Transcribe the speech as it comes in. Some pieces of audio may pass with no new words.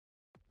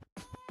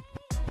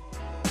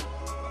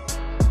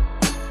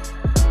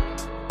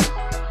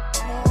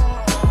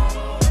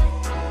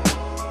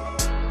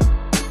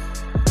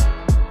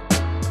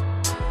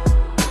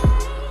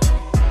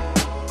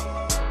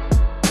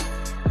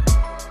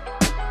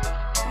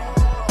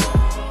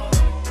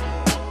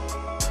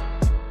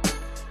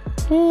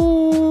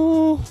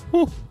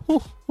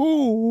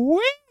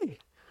Ooh-wee.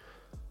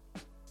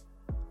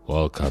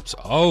 World Cup's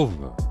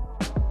over.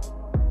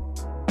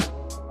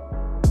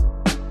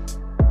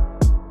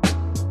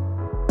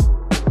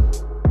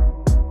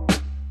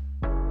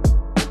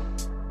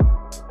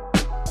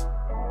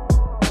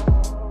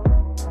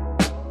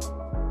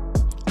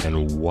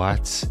 And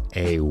what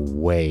a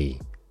way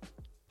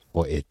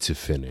for it to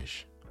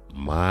finish.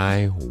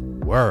 My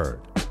word.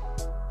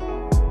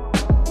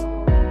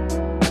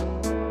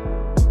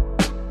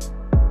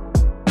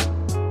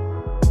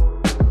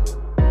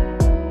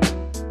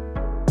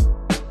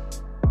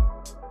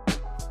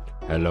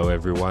 Hello,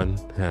 everyone.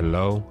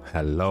 Hello.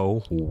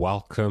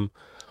 Welcome.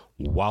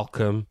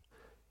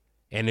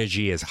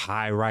 Energy is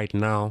high right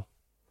now.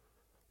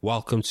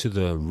 Welcome to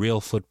the Real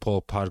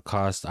Football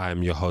Podcast.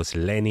 I'm your host,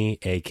 Lenny,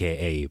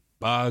 aka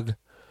Bug.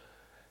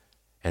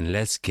 And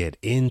let's get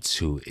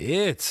into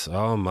it.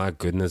 Oh, my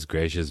goodness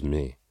gracious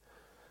me.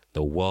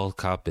 The World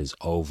Cup is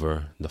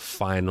over. The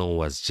final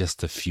was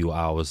just a few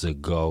hours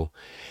ago.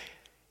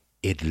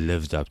 It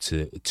lived up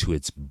to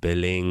its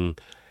billing.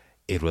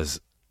 It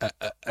was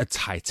a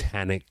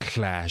titanic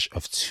clash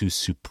of two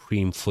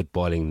supreme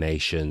footballing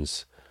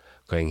nations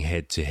going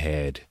head to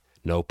head.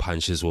 No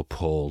punches were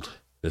pulled.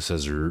 This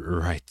was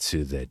right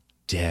to the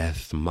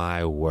death.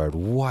 My word,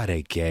 what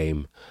a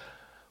game.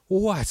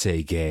 What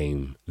a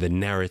game. The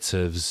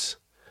narratives,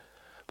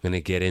 I'm going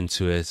to get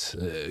into it.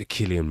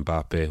 Kylian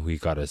Mbappe, we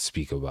got to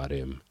speak about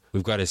him.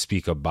 We've got to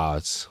speak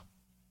about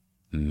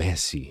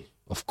Messi,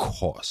 of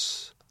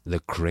course, the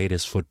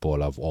greatest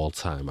footballer of all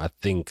time. I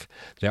think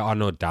there are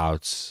no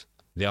doubts.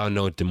 There are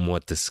no more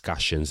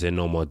discussions. There are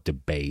no more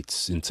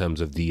debates in terms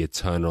of the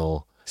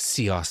eternal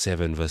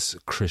CR7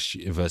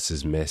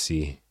 versus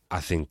Messi.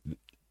 I think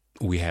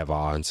we have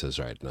our answers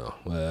right now.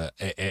 We're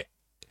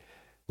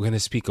going to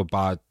speak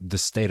about the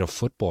state of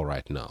football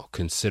right now,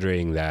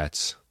 considering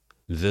that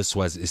this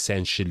was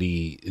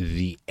essentially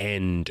the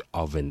end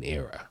of an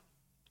era.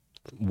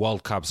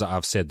 World Cups,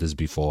 I've said this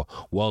before,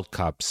 World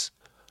Cups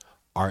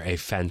are a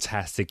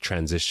fantastic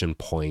transition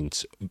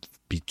point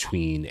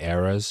between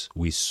eras.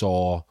 We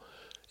saw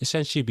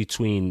essentially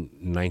between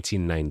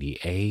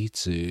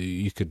 1998,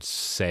 you could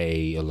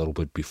say a little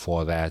bit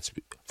before that,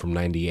 from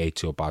 98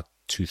 to about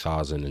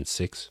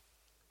 2006.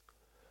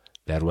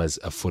 That was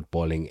a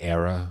footballing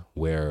era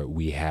where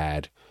we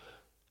had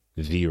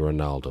the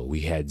Ronaldo,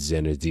 we had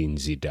Zinedine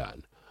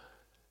Zidane,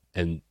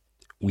 and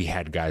we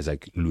had guys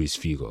like Luis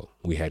Figo,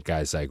 we had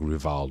guys like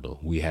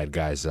Rivaldo, we had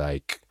guys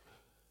like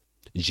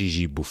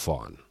Gigi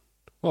Buffon.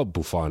 Well,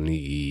 Buffon,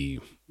 he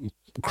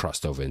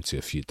crossed over into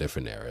a few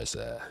different eras.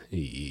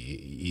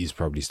 He's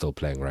probably still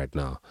playing right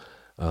now.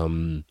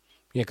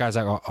 Guys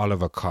like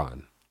Oliver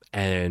Kahn.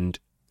 And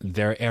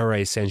their era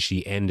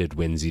essentially ended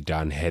when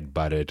Zidane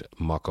headbutted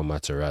Marco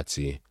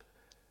Materazzi,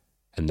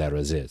 and that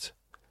was it.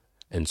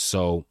 And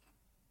so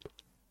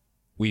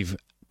we've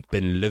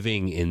been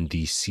living in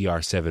the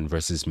CR7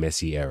 versus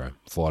Messi era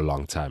for a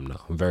long time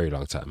now, a very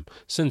long time,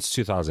 since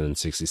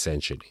 2006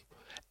 essentially.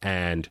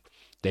 And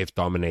they've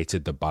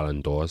dominated the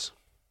Ballon d'Ors.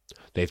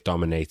 They've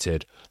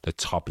dominated the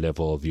top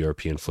level of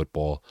European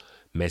football.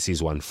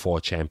 Messi's won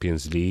 4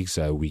 Champions Leagues.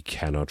 We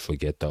cannot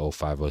forget the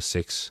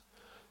 05-06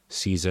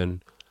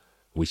 season,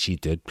 which he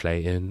did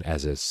play in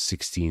as a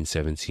 16,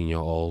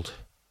 17-year-old.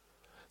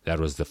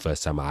 That was the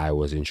first time I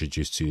was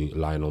introduced to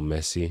Lionel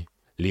Messi.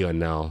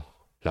 Lionel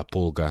La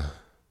Pulga,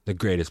 the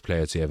greatest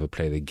player to ever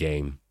play the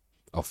game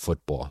of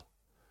football.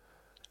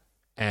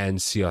 And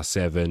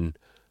CR7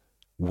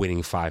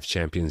 winning 5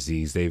 Champions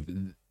Leagues.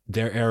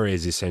 Their era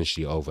is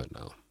essentially over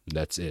now.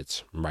 That's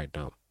it right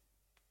now.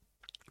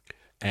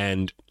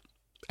 And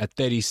at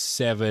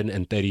 37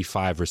 and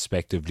 35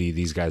 respectively,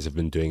 these guys have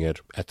been doing it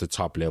at the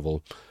top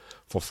level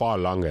for far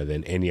longer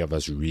than any of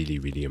us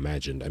really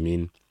imagined. I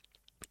mean,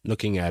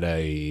 looking at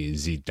a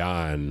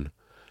Zidane,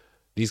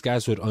 these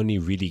guys would only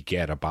really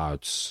get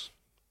about,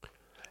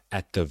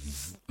 at the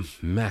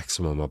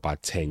maximum,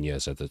 about 10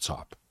 years at the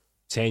top.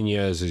 10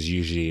 years is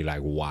usually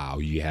like, wow,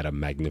 you had a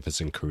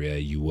magnificent career.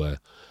 You were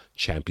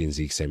Champions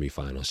League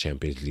semifinals,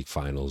 Champions League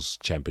finals,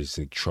 Champions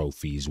League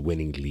trophies,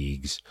 winning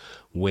leagues,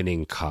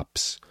 winning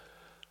cups,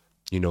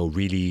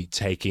 really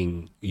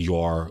taking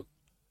your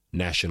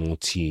national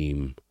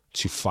team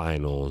to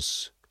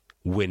finals,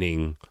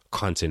 winning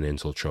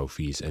continental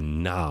trophies.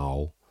 And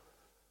now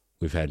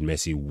we've had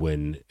Messi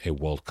win a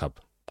World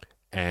Cup.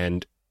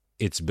 And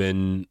it's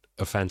been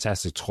a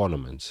fantastic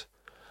tournament.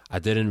 I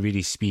didn't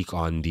really speak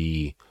on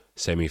the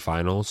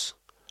semifinals.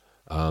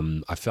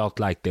 I felt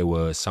like they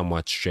were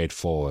somewhat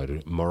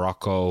straightforward.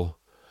 Morocco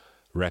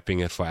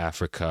repping it for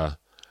Africa.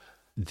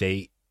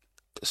 They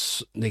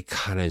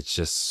kind of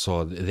just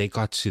they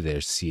got to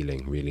their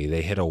ceiling, really.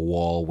 They hit a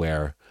wall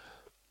where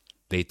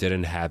they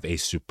didn't have a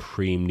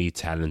supremely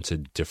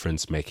talented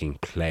difference-making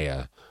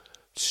player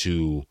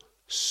to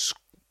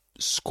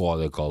score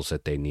the goals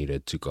that they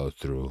needed to go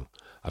through.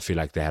 I feel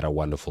like they had a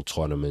wonderful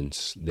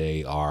tournament.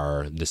 They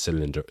are the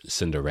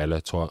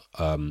Cinderella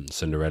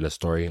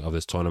story of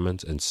this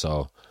tournament. And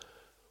so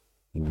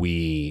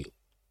we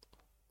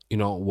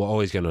we're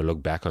always going to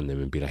look back on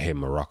them and be like, hey,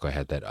 Morocco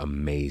had that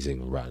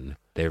amazing run.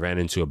 They ran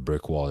into a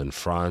brick wall in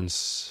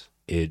France.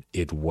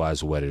 It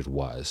was what it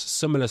was.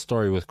 Similar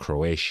story with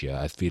Croatia.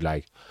 I feel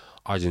like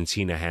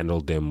Argentina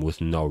handled them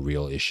with no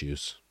real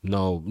issues.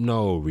 No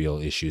real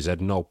issues. At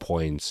no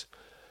point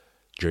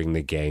during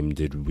the game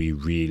did we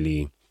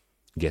really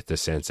get the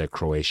sense that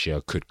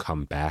Croatia could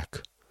come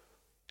back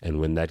and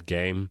win that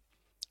game.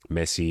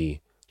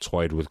 Messi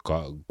toyed with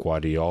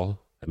Guardiola.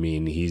 I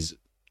mean, he's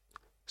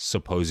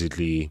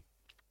supposedly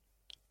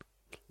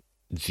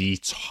the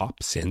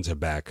top centre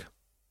back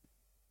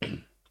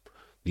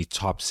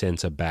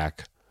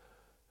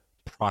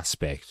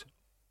prospect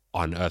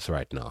on earth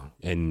right now.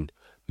 And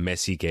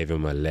Messi gave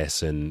him a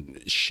lesson,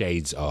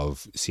 shades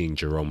of seeing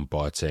Jerome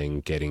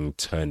Boateng getting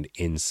turned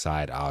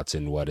inside out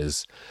in what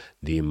is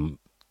the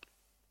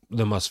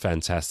most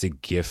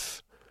fantastic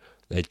gif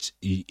that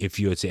if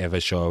you were to ever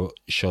show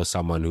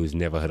someone who's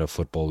never heard of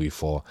football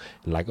before,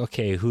 and like,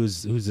 okay,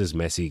 who's this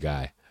Messi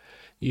guy?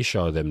 You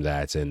show them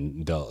that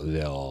and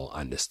they'll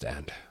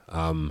understand.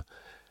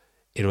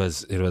 It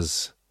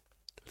was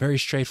very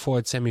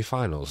straightforward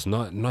semifinals.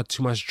 Not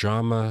too much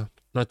drama,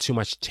 not too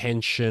much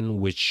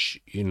tension,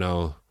 which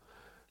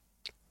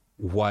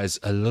was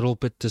a little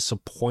bit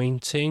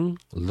disappointing.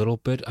 A little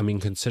bit. I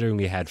mean, considering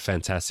we had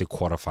fantastic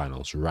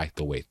quarterfinals right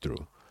the way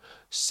through.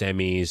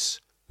 Semis,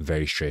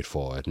 very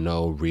straightforward.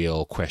 No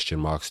real question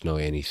marks, no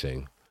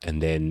anything.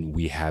 And then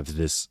we have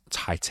this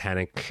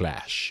titanic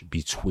clash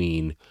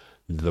between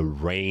the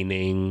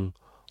reigning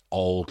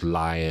old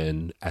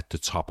lion at the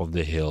top of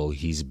the hill.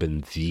 He's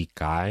been the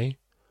guy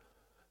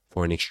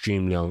for an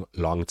extremely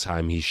long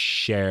time. He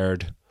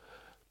shared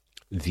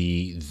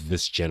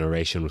this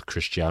generation with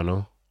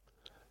Cristiano.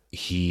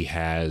 He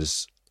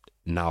has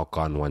now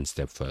gone one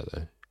step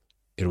further.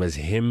 It was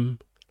him,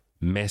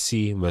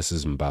 Messi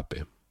versus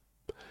Mbappe.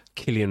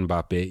 Kylian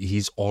Mbappe,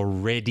 he's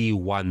already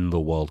won the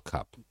World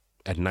Cup.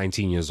 At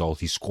 19 years old,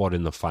 he scored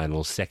in the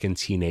final, second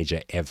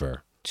teenager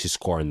ever to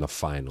score in the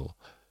final.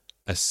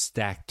 A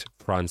stacked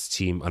France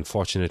team.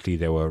 Unfortunately,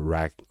 they were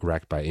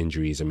racked by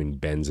injuries. I mean,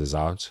 Benz is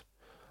out.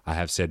 I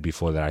have said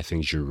before that I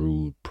think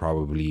Giroud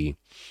probably,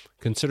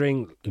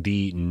 considering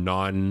the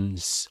non-on-paper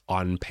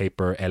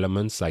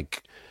elements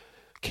like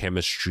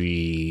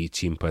chemistry,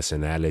 team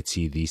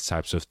personality, these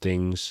types of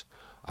things,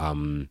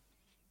 the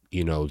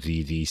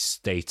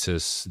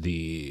status,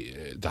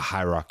 the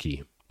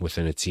hierarchy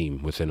within a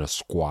team, within a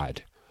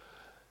squad,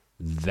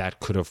 that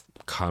could have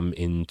come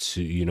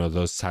into,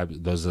 those are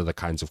the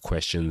kinds of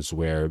questions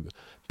where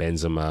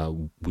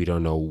Benzema, we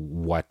don't know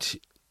what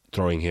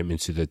throwing him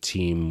into the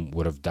team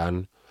would have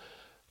done.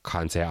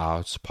 Kante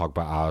out,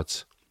 Pogba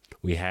out.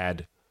 We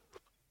had,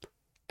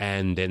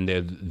 and then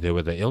there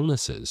were the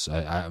illnesses.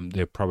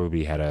 They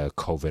probably had a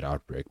COVID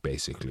outbreak,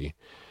 basically.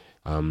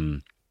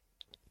 However,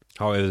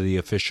 the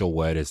official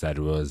word is that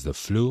it was the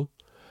flu.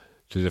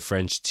 To the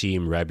French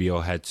team,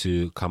 Rabiot had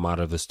to come out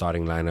of the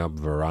starting lineup.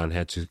 Varane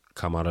had to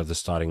come out of the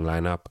starting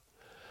lineup.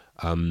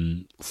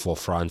 For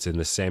France in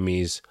the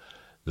semis,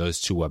 those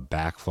two were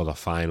back for the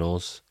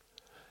finals.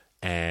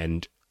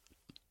 And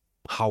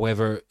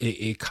however,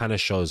 it kind of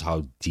shows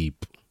how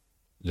deep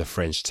the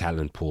French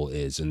talent pool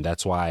is. And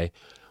that's why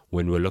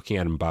when we're looking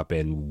at Mbappe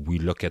and we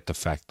look at the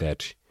fact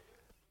that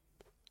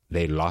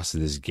they lost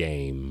this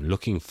game,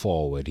 looking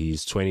forward,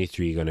 he's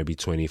 23, going to be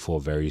 24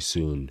 very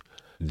soon.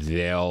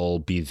 They'll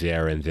be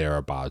there and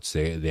thereabouts.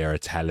 They're a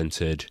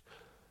talented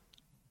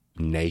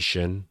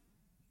nation.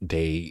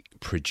 They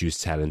produce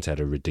talent at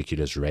a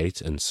ridiculous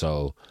rate. And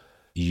so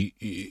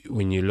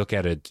when you look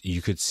at it,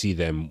 you could see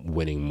them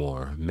winning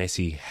more.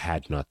 Messi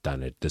had not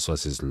done it. This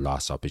was his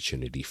last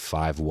opportunity.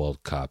 5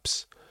 World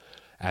Cups.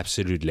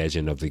 Absolute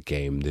legend of the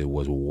game. There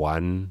was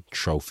one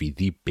trophy,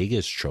 the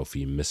biggest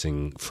trophy,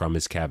 missing from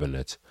his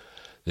cabinet.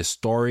 The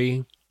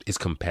story is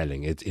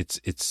compelling.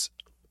 It's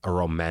a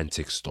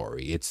romantic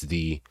story. It's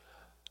the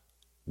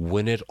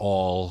win it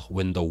all,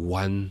 win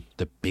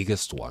the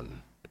biggest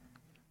one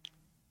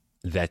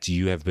that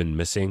you have been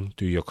missing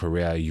through your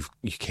career. You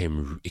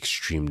came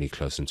extremely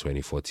close in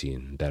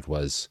 2014. That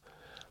was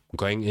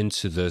going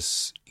into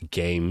this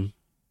game.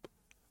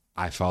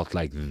 I felt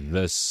like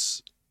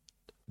this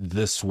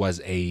was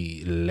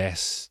a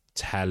less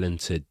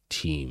talented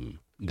team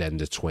than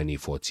the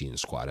 2014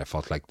 squad. I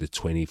felt like the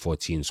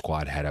 2014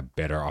 squad had a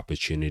better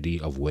opportunity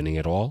of winning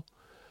it all.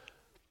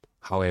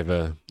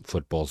 However,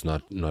 football's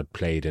not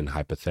played in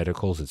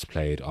hypotheticals. It's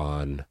played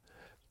on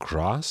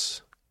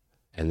grass.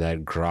 And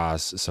that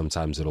grass,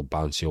 sometimes it'll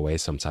bounce your way,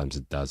 sometimes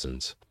it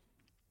doesn't.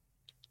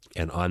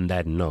 And on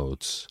that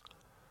note,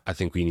 I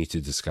think we need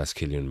to discuss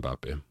Kylian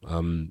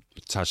Mbappe.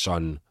 Touch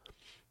on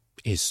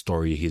his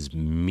story, his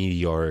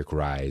meteoric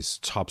rise,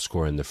 top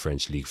scorer in the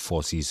French league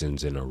 4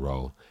 seasons in a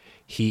row.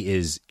 He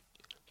is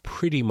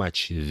pretty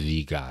much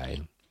the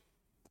guy.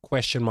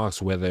 Question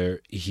marks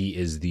whether he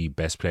is the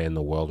best player in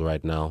the world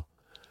right now.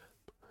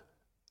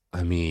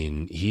 I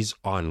mean, he's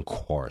on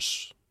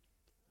course.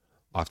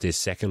 After his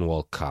second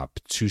World Cup,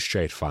 2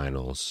 straight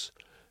finals,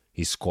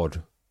 he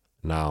scored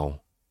now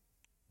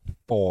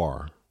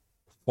 4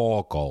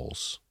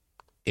 goals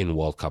in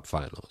World Cup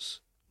finals,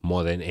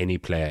 more than any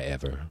player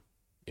ever.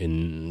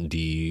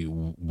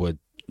 We're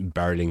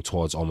barreling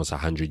towards almost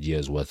 100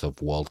 years worth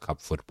of World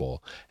Cup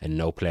football, and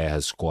no player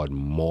has scored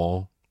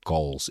more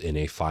goals in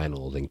a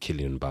final than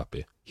Kylian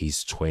Mbappe.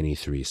 He's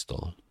 23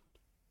 still.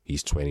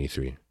 He's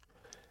 23.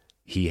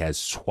 He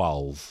has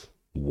 12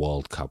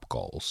 World Cup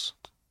goals.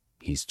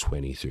 He's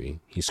 23.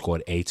 He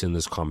scored 8 in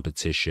this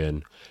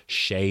competition.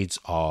 Shades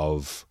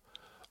of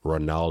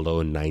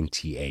Ronaldo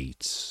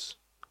 98,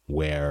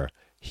 where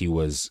he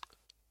was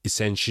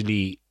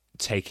essentially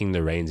taking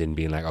the reins and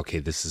being like, okay,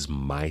 this is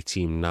my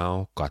team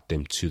now. Got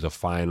them to the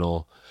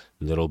final.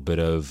 Little bit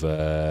of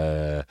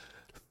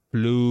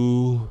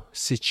flu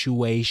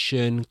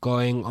situation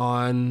going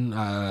on.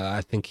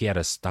 I think he had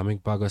a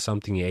stomach bug or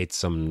something. He ate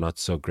some not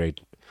so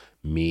great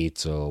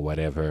meat or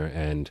whatever,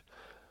 and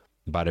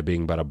bada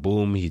bing, bada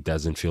boom, he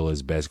doesn't feel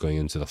his best going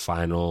into the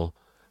final.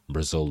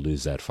 Brazil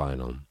lose that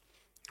final.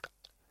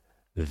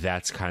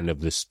 That's kind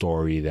of the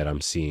story that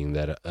I'm seeing,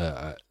 that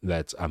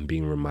I'm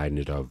being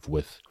reminded of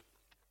with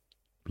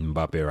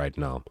Mbappe right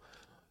now,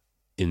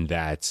 in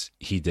that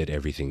he did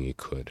everything he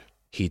could.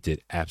 He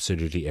did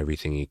absolutely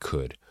everything he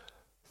could.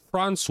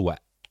 France were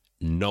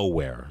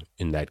nowhere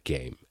in that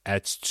game.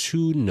 At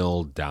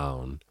 2-0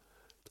 down,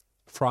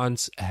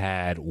 France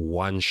had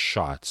one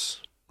shot,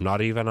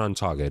 not even on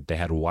target. They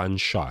had one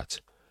shot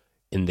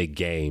in the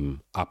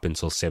game up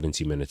until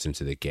 70 minutes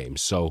into the game.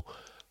 So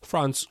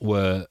France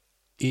were,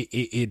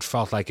 it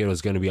felt like it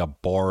was going to be a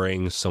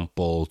boring,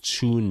 simple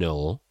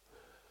 2-0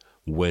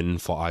 win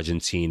for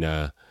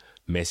Argentina.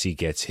 Messi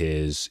gets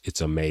his,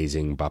 it's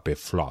amazing. Mbappe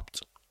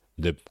flopped.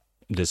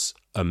 This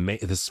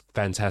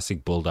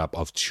fantastic build-up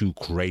of two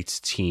great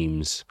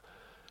teams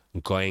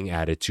going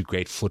at it, two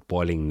great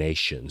footballing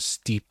nations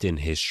steeped in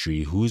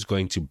history. Who's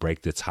going to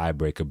break the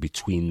tiebreaker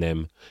between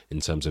them in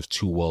terms of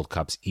 2 World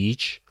Cups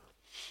each?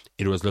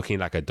 It was looking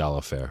like a dull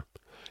affair.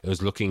 It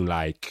was looking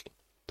like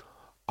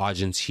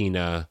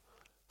Argentina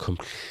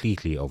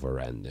completely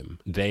overran them.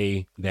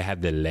 They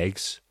had the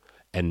legs,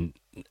 and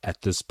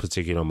at this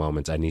particular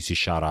moment, I need to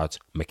shout out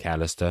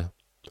McAllister,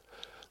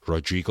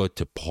 Rodrigo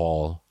de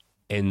Paul,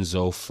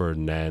 Enzo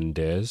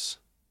Fernandez,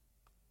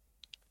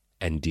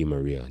 and Di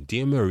Maria.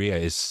 Di Maria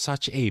is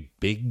such a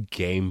big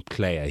game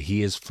player.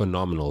 He is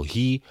phenomenal.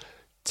 He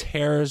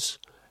tears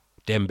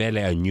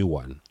Dembele a new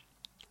one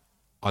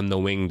on the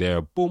wing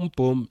there. Boom,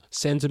 boom.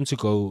 Sends him to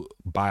go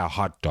buy a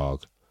hot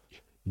dog.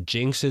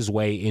 Jinx his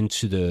way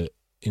into the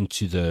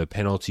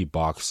penalty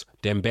box.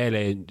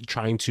 Dembele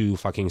trying to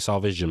fucking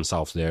salvage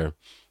himself there.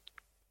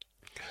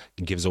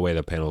 Gives away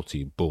the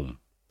penalty. Boom.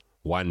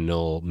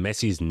 1-0.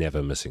 Messi's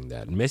never missing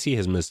that. Messi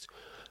has missed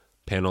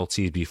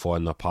penalties before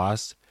in the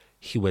past.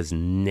 He was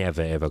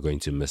never, ever going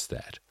to miss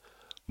that.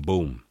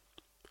 Boom.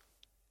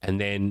 And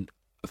then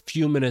a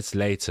few minutes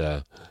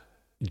later,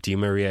 Di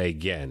Maria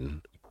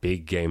again,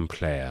 big game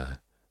player.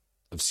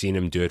 I've seen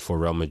him do it for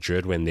Real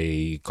Madrid when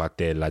they got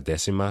their La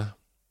Decima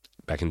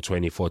back in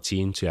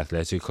 2014 to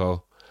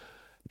Atletico.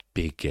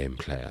 Big game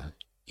player.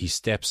 He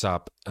steps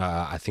up.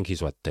 I think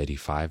he's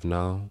 35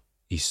 now.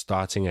 He's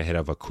starting ahead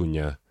of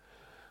Acuna,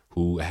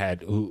 who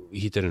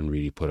he didn't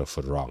really put a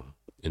foot wrong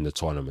in the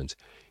tournament.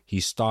 He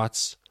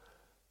starts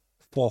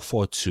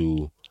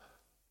 4-4-2,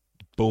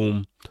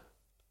 boom.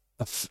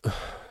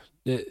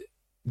 There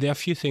are a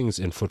few things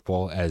in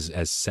football as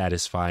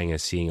satisfying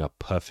as seeing a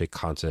perfect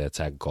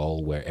counter-attack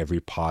goal where every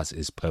pass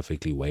is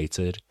perfectly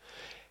weighted,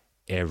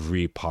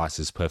 every pass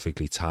is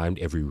perfectly timed,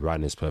 every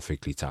run is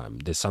perfectly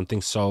timed. There's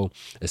something so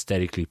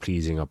aesthetically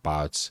pleasing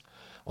about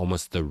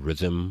almost the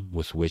rhythm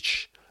with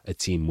which a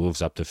team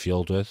moves up the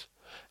field with,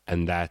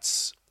 and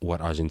that's what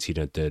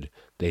Argentina did.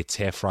 They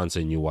tear France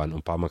a new one.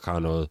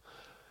 Upamecano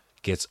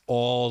gets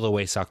all the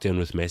way sucked in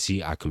with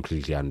Messi. I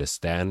completely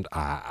understand.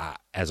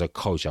 As a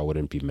coach, I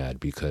wouldn't be mad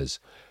because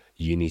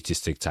you need to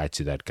stick tight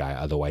to that guy.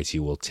 Otherwise, he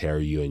will tear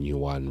you a new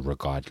one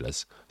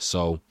regardless.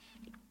 So,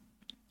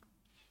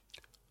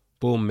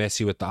 boom,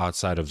 Messi with the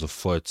outside of the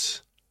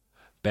foot.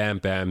 Bam,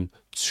 bam.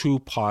 2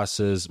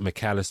 passes.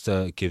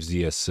 McAllister gives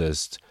the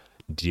assist.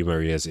 Di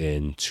Maria's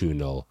in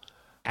 2-0.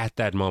 At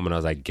that moment, I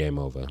was like, game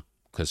over.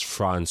 Because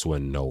France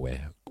went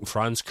nowhere.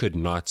 France could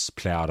not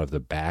play out of the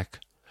back.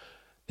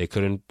 They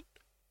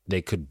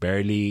could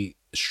barely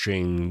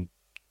string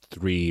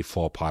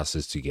 3-4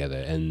 passes together,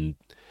 and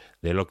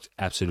they looked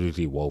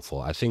absolutely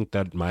woeful. I think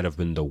that might have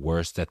been the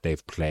worst that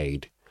they've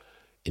played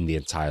in the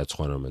entire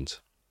tournament.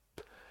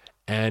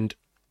 And,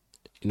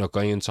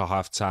 going into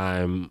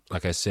halftime,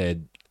 like I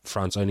said,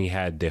 France only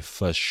had their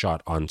first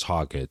shot on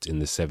target in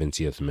the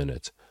 70th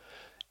minute.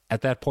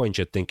 At that point,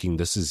 you're thinking,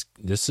 this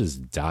is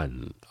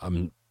done.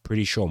 I'm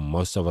pretty sure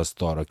most of us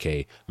thought,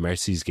 okay,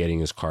 Messi's getting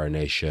his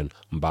coronation.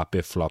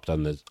 Mbappe flopped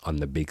on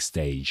the big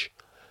stage.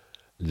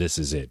 This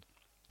is it.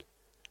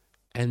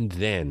 And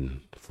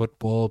then,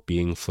 football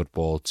being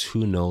football,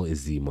 2-0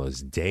 is the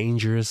most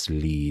dangerous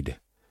lead.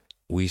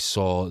 We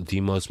saw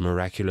the most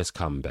miraculous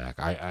comeback.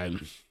 I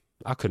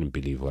couldn't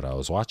believe what I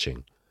was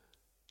watching.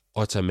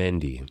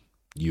 Otamendi,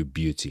 you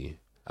beauty.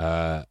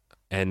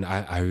 And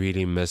I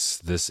really miss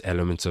this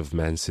element of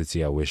Man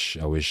City. I wish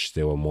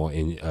there were more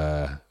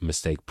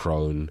mistake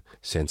prone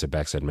centre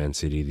backs at Man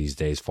City these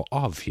days for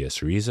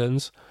obvious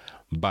reasons.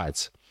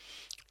 But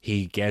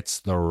he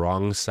gets the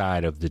wrong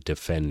side of the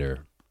defender.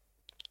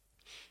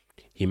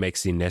 He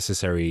makes the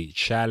necessary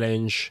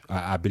challenge.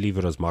 I believe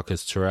it was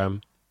Marcus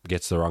Thuram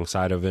gets the wrong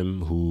side of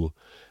him. Who,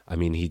 I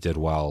mean, he did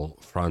well.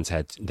 France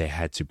had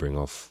to bring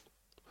off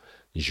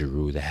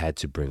Giroud. They had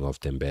to bring off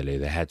Dembele.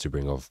 They had to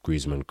bring off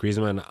Griezmann.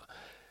 Griezmann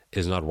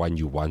is not one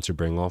you want to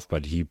bring off,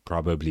 but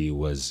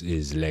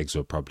his legs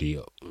were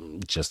probably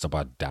just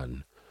about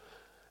done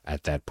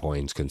at that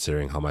point,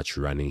 considering how much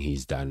running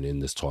he's done in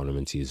this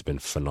tournament. He's been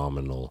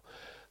phenomenal.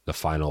 The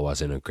final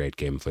wasn't a great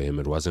game for him.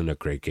 It wasn't a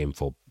great game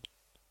for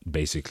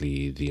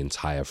basically the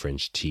entire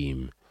French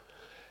team,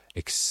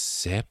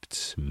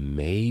 except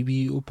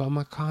maybe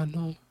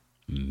Upamecano,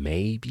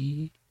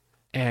 maybe.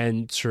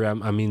 And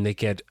Thuram, I mean, they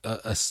get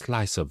a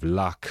slice of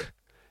luck.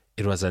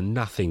 It was a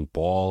nothing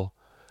ball.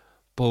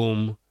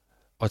 Boom.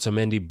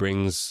 Otamendi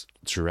brings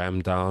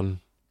Thuram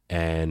down,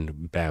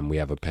 and bam, we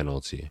have a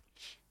penalty.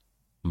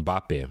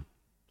 Mbappe.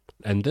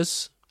 And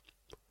this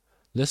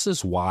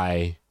is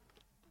why,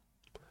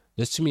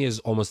 this to me is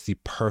almost the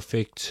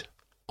perfect,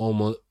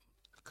 almost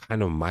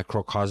kind of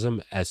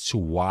microcosm as to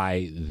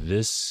why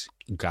this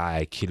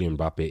guy, Kylian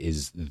Mbappe,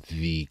 is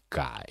the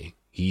guy.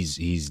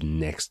 He's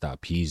next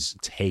up. He's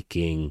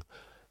taking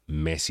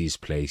Messi's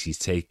place. He's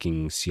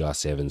taking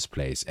CR7's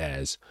place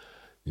as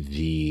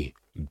the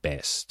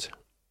best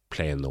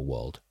player in the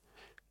world.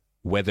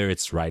 Whether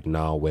it's right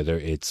now, whether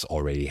it's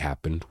already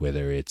happened,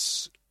 whether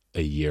it's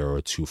a year or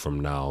two from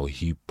now,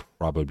 he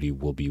probably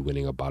will be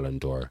winning a Ballon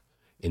d'Or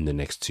in the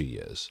next 2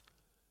 years.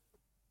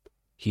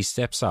 He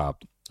steps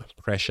up,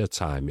 pressure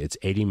time, it's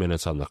 80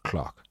 minutes on the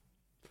clock.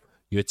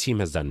 Your team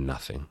has done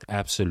nothing,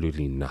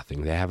 absolutely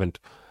nothing. They haven't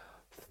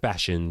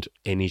fashioned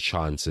any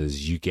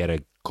chances. You get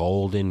a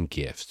golden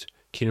gift.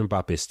 Kylian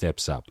Mbappe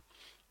steps up.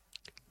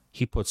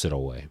 He puts it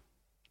away.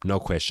 No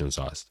questions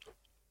asked.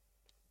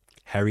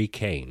 Harry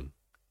Kane,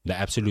 the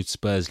absolute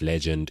Spurs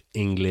legend,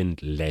 England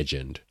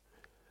legend.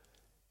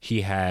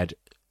 He had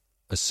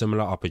a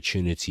similar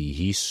opportunity.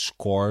 He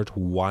scored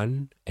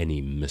one and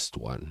he missed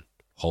one.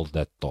 Hold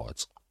that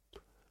thought.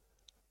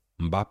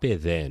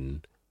 Mbappe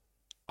then,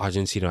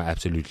 Argentina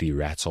absolutely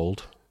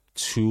rattled.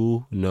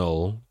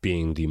 2-0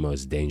 being the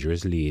most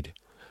dangerous lead.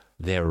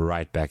 They're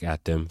right back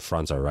at them.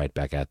 France are right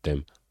back at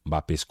them.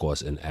 Mbappe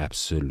scores an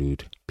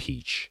absolute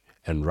peach.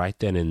 And right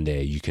then and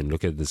there, you can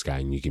look at this guy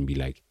and you can be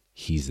like,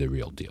 he's the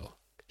real deal.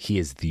 He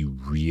is the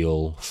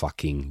real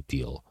fucking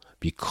deal.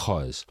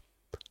 Because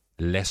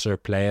lesser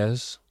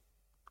players,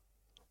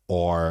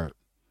 or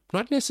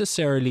not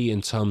necessarily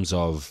in terms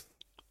of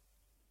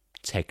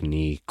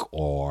technique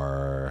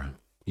or,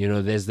 you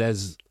know, there's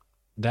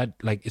that,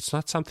 like, it's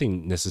not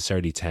something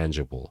necessarily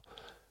tangible,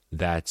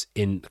 that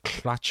in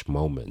clutch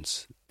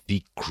moments,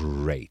 the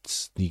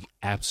greats, the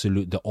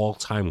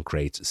all-time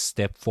greats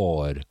step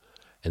forward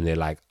and they're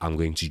like, I'm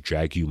going to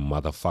drag you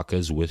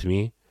motherfuckers with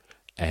me,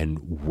 and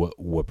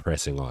we're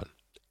pressing on.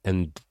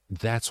 And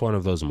that's one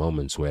of those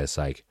moments where it's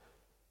like,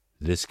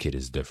 this kid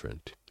is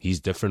different. He's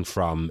different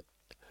from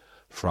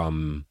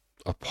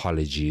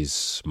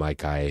apologies, my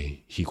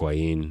guy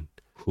Higuain,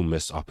 who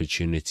missed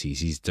opportunities.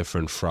 He's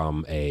different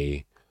from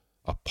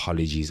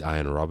apologies,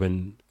 Ian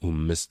Robin, who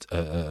missed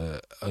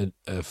a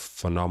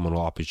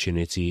phenomenal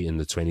opportunity in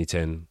the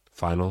 2010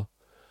 final.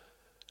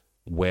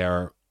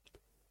 Where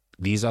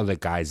these are the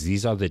guys,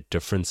 these are the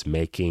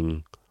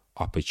difference-making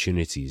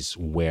opportunities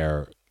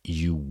where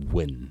you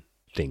win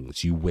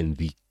things. You win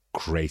the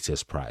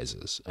greatest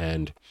prizes.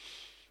 And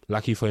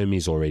lucky for him,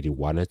 he's already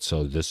won it.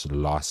 So this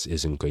loss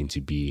isn't going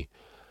to be,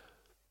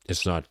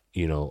 it's not,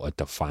 you know, a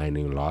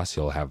defining loss.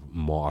 He'll have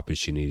more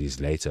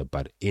opportunities later.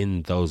 But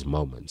in those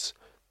moments,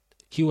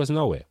 he was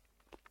nowhere.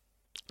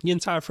 The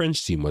entire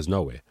French team was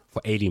nowhere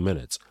for 80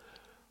 minutes.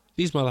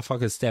 These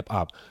motherfuckers step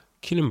up.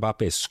 Kylian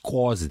Mbappe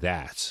scores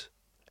that,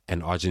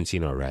 and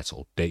Argentina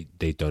rattled. They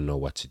don't know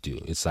what to do.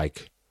 It's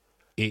like,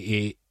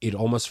 it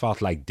almost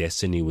felt like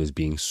destiny was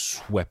being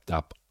swept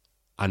up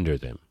under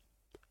them.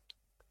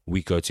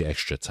 We go to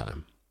extra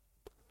time.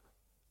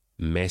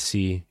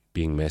 Messi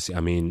being Messi. I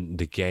mean,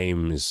 the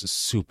game is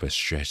super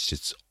stretched.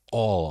 It's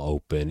all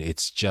open.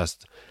 It's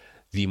just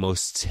the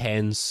most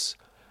tense,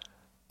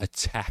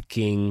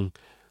 attacking,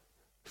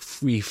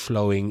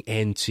 free-flowing,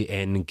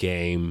 end-to-end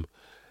game.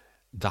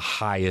 The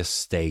highest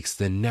stakes.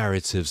 The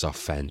narratives are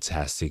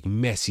fantastic.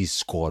 Messi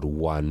scored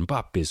 1.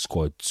 Mbappe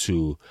scored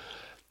 2.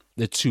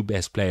 The 2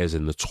 best players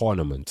in the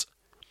tournament.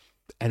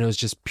 And it was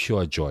just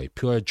pure joy.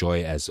 Pure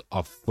joy as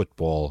of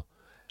football.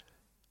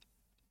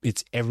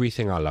 It's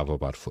everything I love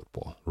about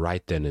football.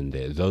 Right then and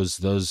there.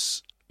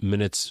 Those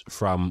minutes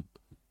from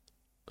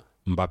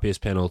Mbappe's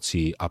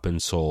penalty up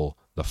until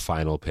the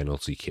final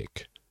penalty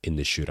kick in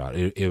the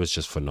shootout. It was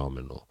just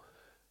phenomenal.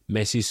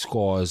 Messi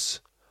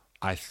scores.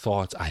 I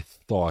thought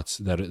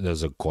that it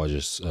was a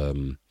gorgeous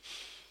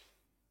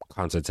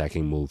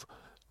counter-attacking move.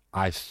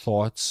 I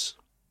thought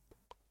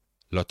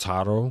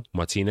Lautaro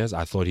Martinez,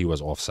 I thought he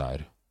was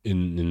offside.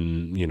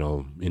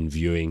 in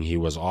viewing. He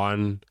was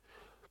on.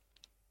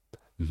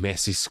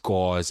 Messi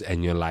scores,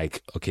 and you're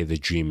like, okay, the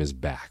dream is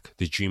back.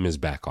 The dream is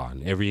back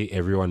on.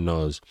 Everyone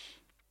knows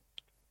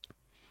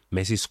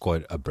Messi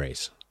scored a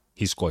brace.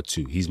 He scored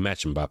 2. He's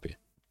matched Mbappe.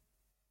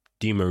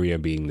 Di Maria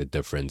being the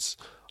difference.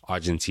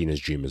 Argentina's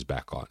dream is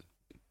back on.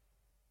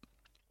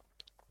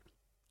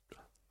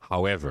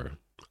 However,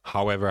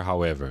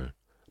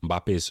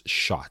 Mbappe's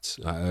shot.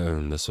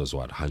 This was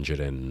what,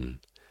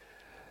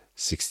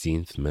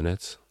 116th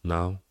minute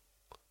now.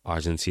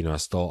 Argentina are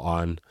still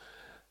on.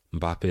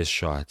 Mbappe's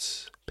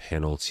shots,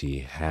 penalty,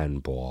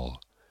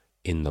 handball,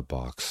 in the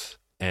box.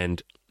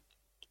 And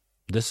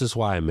this is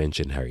why I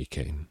mentioned Harry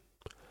Kane.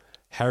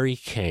 Harry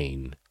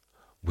Kane,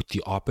 with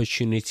the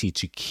opportunity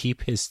to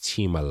keep his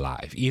team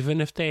alive,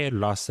 even if they had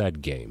lost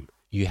that game,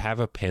 you have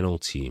a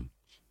penalty.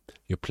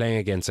 You're playing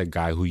against a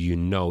guy who you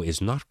know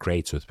is not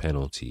great with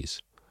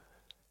penalties.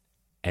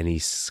 And he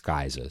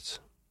skies it.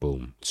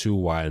 Boom.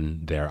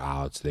 2-1, they're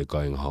out. They're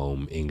going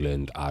home.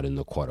 England out in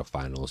the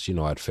quarterfinals. You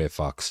know, at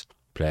Fairfax,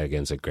 played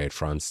against a great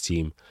France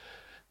team.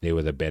 They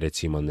were the better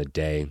team on the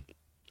day.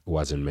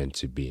 Wasn't meant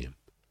to be.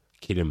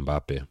 Kylian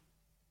Mbappe,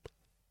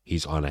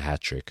 he's on a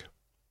hat trick.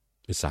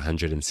 It's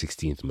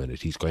 116th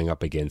minute. He's going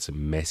up against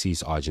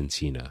Messi's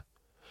Argentina.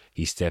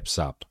 He steps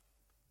up.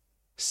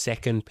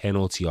 Second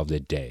penalty of the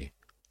day.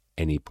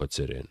 And he puts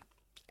it in.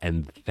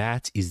 And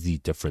that is the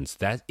difference.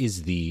 That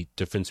is the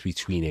difference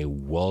between a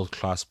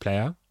world-class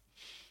player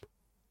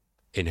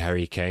in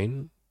Harry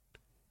Kane,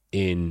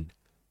 in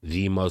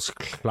the most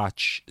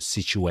clutch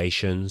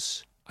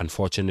situations,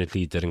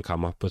 unfortunately didn't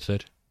come up with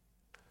it,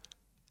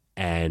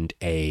 and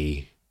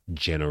a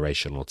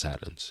generational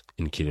talent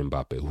in Kylian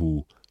Mbappe,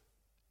 who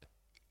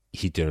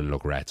he didn't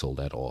look rattled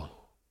at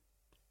all.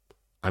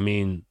 I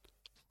mean,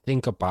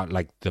 think about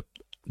like the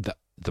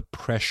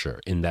pressure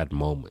in that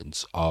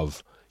moment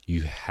of,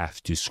 you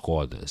have to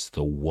score this.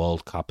 The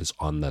World Cup is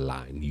on the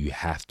line. You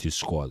have to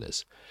score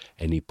this.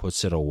 And he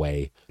puts it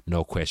away,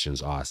 no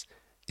questions asked.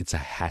 It's a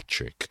hat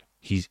trick.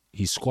 He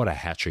scored a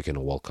hat trick in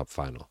a World Cup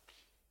final.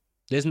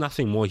 There's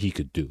nothing more he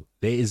could do.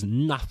 There is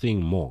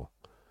nothing more.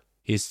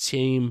 His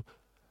team,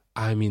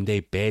 I mean, they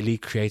barely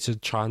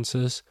created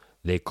chances.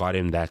 They got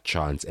him that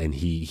chance, and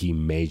he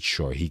made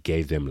sure he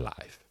gave them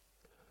life.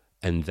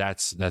 And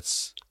that's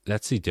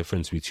the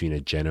difference between a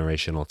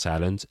generational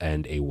talent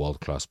and a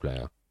world-class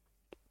player.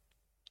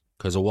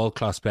 Because a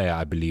world-class player,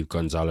 I believe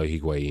Gonzalo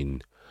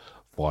Higuain,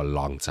 for a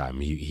long time,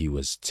 he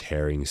was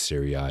tearing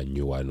Serie A and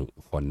Juve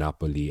for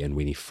Napoli, and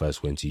when he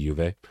first went to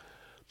Juve,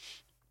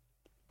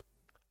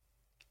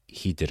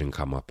 he didn't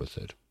come up with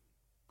it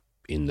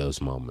in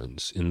those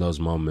moments. In those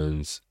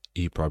moments,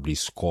 he probably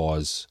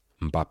scores,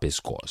 Mbappe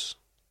scores.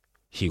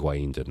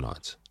 Higuain did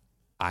not.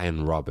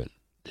 Iron Robin,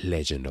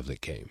 legend of the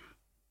game.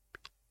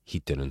 He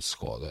didn't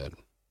score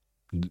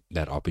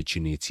that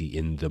opportunity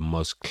in the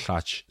most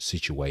clutch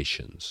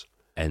situations.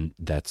 And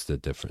that's the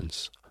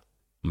difference.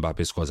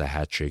 Mbappe scores a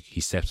hat-trick. He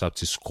steps up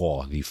to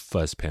score the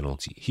first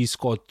penalty. He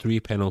scored 3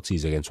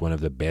 penalties against one of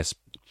the best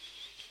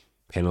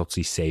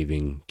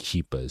penalty-saving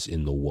keepers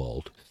in the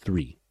world.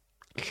 3.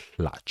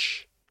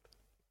 Clutch.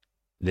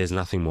 There's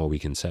nothing more we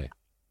can say.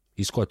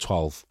 He scored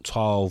 12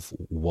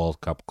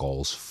 World Cup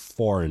goals,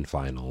 4 in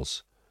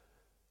finals.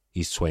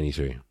 He's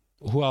 23.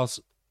 Who else?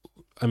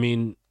 I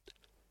mean,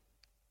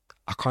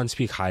 I can't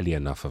speak highly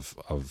enough of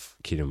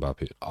Kylian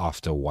Mbappe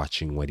after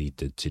watching what he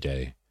did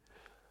today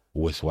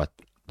with what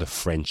the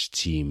French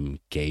team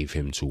gave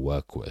him to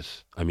work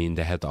with. I mean,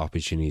 they had the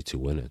opportunity to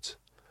win it.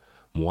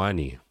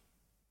 Mwani,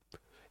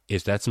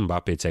 if that's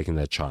Mbappe taking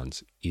that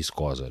chance, he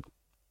scores it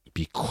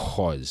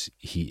because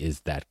he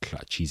is that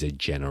clutch. He's a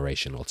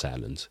generational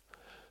talent.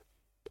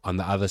 On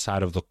the other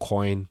side of the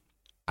coin,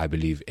 I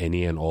believe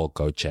any and all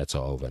goat chats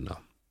are over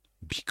now,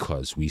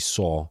 because we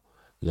saw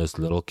this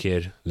little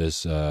kid,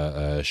 this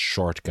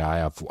short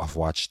guy. I've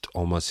watched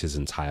almost his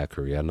entire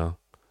career now.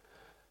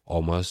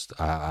 Almost.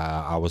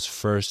 I was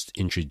first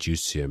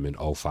introduced to him in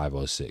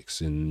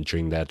 05-06 and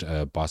during that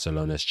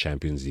Barcelona's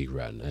Champions League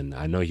run. And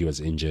I know he was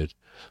injured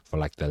for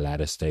like the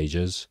latter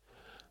stages,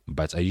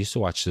 but I used to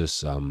watch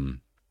this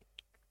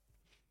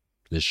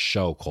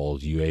show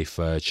called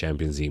UEFA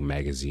Champions League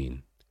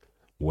Magazine,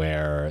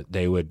 where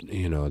they would,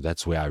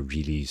 that's where I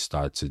really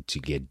started to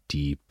get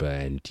deeper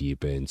and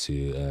deeper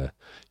into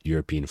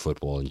European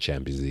football and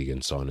Champions League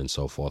and so on and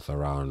so forth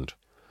around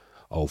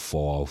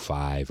 04,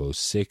 05,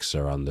 06,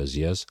 around those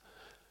years.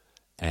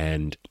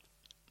 And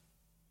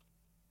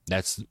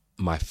that's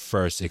my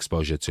first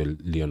exposure to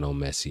Lionel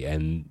Messi.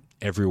 And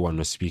everyone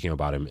was speaking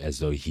about him as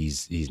though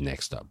he's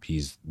next up.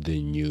 He's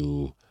the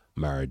new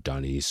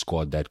Maradona. He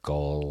scored that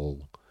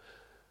goal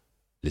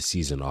the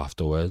season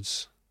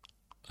afterwards.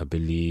 I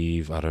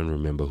believe, I don't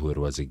remember who it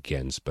was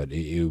against, but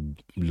it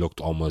looked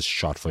almost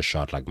shot for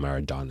shot like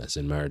Maradona's.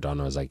 And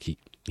Maradona was like,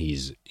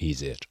 he's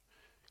it.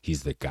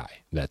 He's the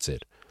guy. That's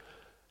it.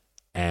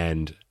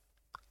 And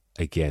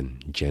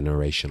again,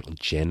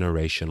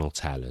 generational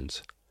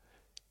talent.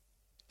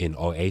 In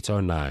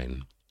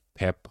 08-09,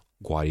 Pep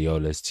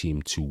Guardiola's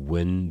team to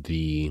win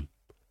the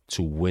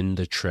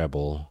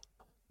treble,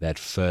 that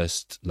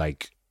first,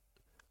 like,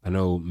 I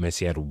know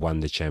Messi had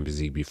won the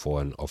Champions League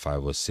before in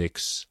 05 or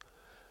 06,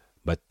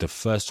 but the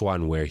first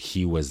one where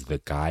he was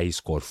the guy, he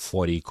scored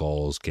 40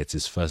 goals, gets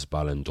his first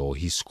Ballon d'Or.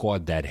 He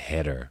scored that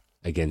header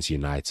against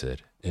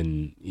United.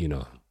 And,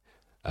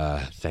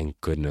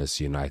 thank goodness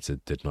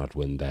United did not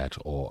win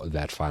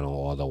that final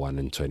or the one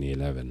in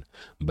 2011.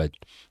 But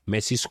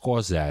Messi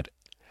scores that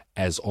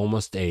as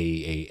almost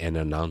an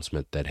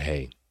announcement that,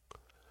 hey,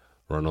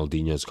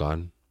 Ronaldinho's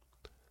gone.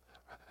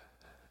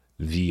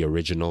 The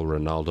original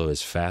Ronaldo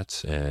is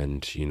fat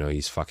and,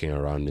 he's fucking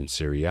around in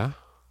Syria.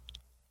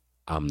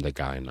 I'm the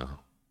guy now.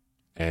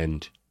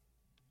 And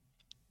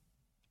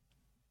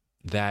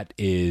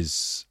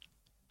that's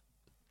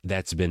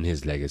been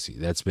his legacy.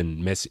 That's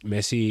been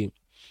Messi.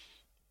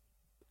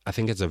 I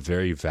think it's a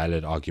very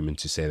valid argument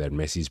to say that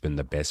Messi's been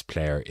the best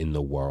player in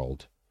the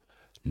world.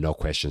 No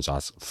questions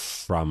asked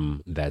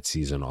from that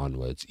season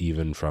onwards,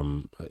 even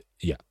from,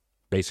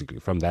 basically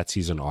from that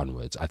season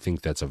onwards. I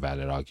think that's a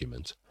valid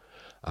argument.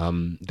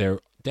 There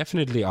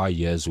definitely are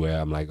years where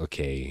I'm like,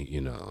 okay,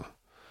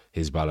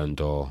 his Ballon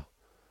d'Or,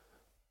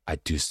 I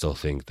do still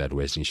think that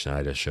Wesley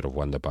Sneijder should have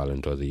won the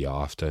Ballon d'Or the year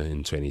after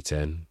in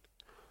 2010.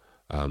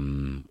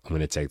 I'm going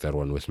to take that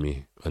one with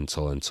me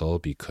until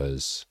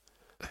because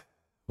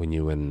when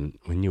you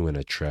win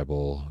a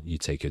treble, you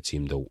take your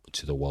team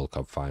to the World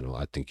Cup final.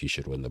 I think you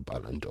should win the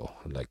Ballon d'Or.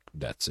 Like,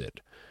 that's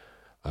it.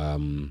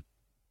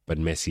 But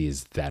Messi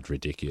is that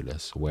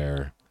ridiculous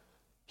where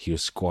he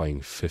was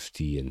scoring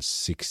 50 and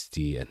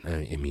 60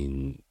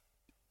 and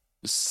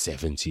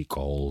 70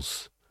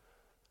 goals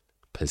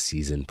per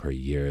season, per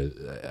year.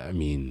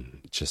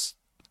 Just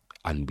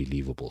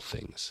unbelievable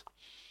things.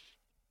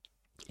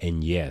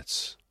 And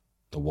yet,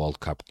 the World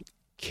Cup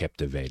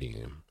kept evading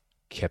him.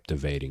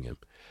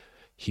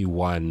 He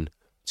won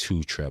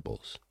two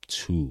trebles.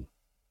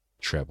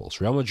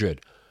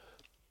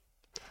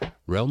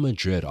 Real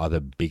Madrid are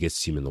the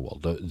biggest team in the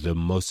world, the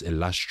most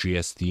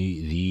illustrious,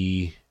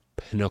 the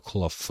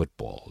pinnacle of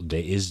football.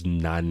 There is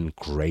none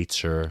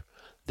greater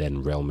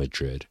than Real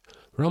Madrid.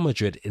 Real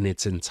Madrid in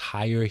its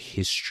entire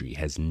history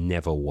has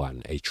never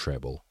won a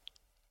treble,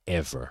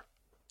 ever.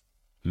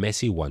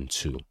 Messi won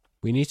two.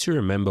 We need to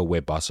remember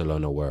where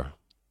Barcelona were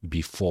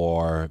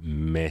before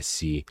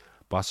Messi.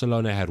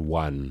 Barcelona had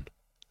won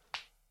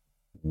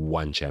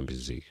one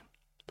Champions League.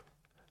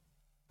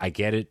 I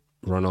get it.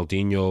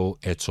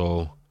 Ronaldinho,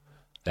 Eto'o,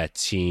 that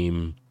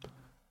team,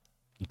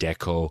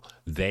 Deco,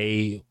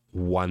 they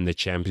won the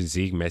Champions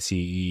League.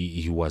 Messi,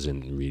 he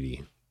wasn't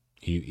really.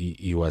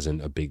 He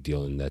wasn't a big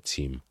deal in that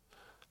team.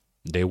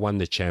 They won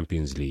the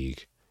Champions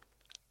League.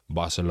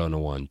 Barcelona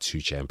won two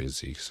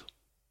Champions Leagues.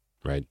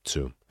 Right?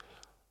 Two.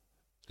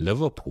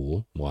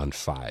 Liverpool won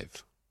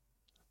 5.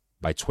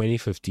 By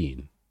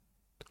 2015,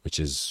 which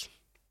is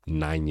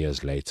 9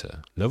 years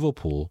later,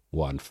 Liverpool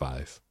won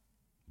 5.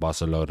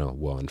 Barcelona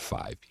won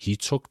 5. He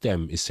took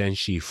them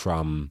essentially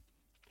from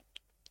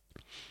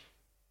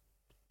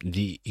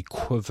the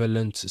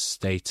equivalent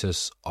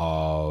status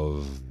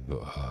of,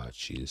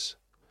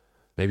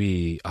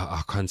 maybe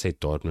I can't say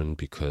Dortmund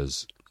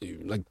because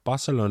like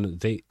Barcelona,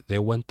 they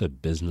weren't the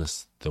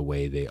business the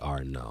way they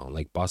are now.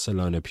 Like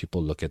Barcelona,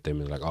 people look at them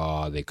and like,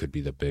 oh, they could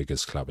be the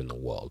biggest club in the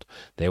world.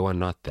 They were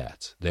not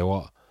that. They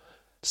were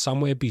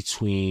somewhere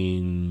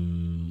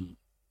between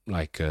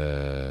like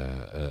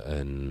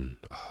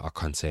I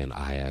can't say an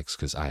Ajax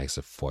because Ajax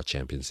have 4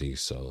 Champions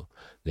Leagues, so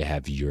they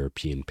have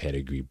European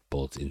pedigree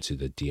built into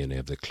the DNA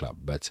of the club.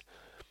 But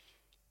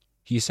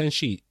he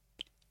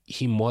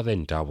more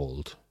than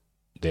doubled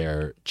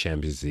their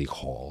Champions League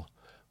haul,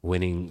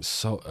 winning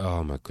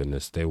oh my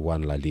goodness, they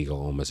won La Liga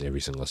almost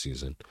every single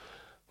season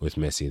with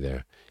Messi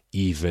there,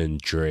 even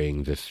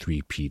during the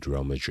three-peat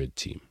Real Madrid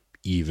team.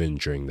 Even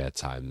during that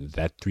time,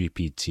 that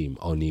three-peat team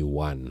only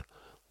won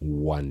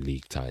one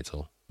league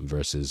title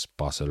versus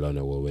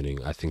Barcelona were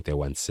winning, I think they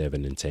won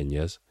 7 in 10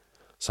 years,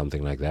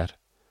 something like that.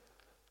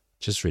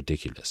 Just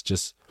ridiculous.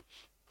 Just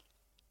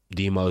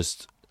the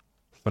most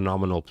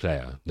phenomenal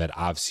player that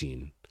I've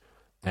seen.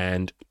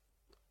 And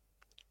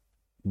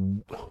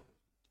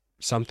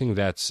something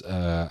that's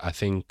I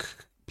think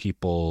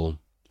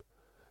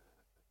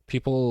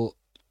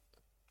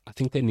I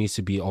think there needs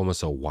to be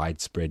almost a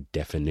widespread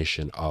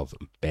definition of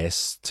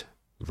best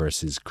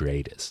versus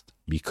greatest,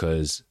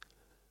 because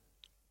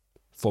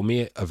for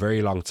me, a very,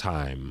 very long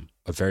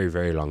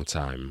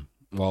time,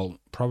 well,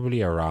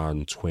 probably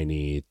around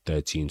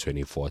 2013,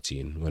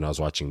 2014, when I was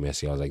watching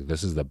Messi, I was like,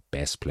 this is the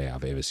best player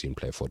I've ever seen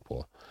play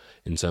football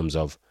in terms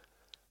of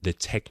the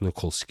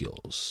technical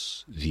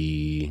skills,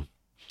 the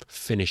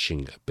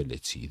finishing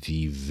ability,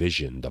 the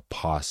vision, the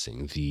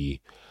passing, the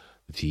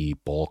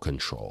ball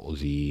control,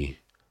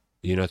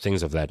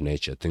 things of that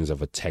nature, things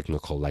of a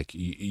technical, like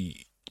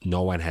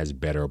no one has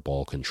better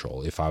ball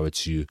control. If I were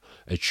to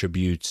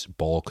attribute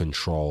ball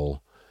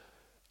control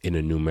in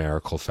a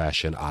numerical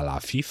fashion a la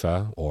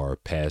FIFA or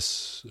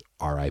PES,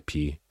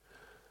 RIP,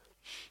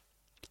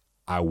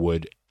 I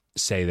would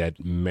say that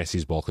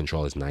Messi's ball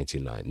control is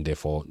 99.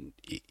 Therefore,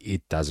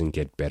 it doesn't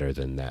get better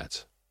than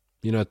that.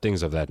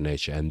 Things of that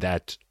nature. And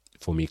that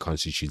for me,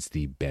 constitutes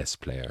the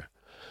best player.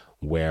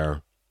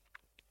 Whereas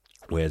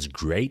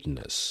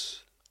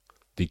greatness,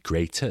 the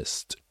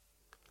greatest,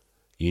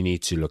 you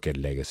need to look at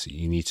legacy.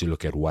 You need to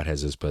look at what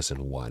has this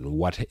person won.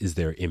 What is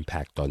their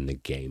impact on the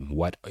game?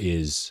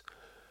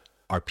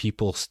 Are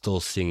people still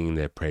singing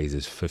their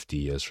praises 50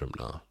 years from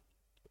now?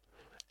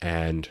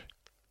 And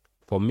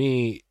for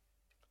me,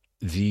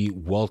 the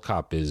World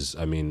Cup is,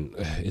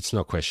 it's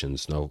no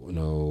questions,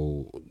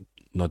 no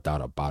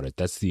doubt about it.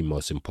 That's the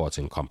most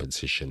important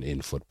competition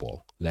in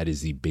football. That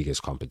is the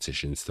biggest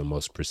competition. It's the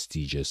most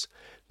prestigious,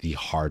 the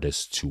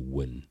hardest to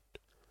win.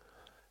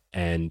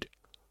 And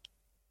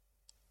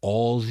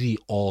all the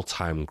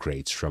all-time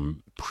greats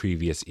from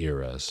previous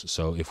eras.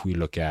 So if we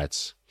look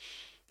at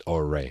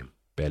Ray,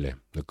 Pele,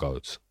 the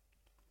GOAT.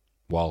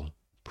 Well,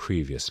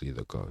 previously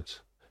the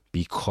GOAT.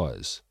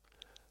 Because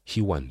he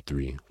won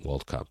 3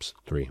 World Cups.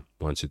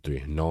 1 to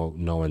 3. No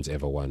one's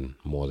ever won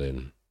more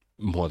than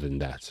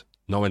that.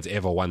 No one's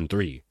ever won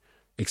 3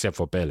 except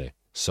for Pele.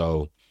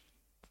 So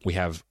we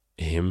have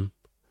him.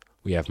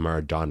 We have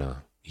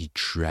Maradona. He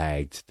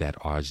dragged that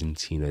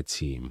Argentina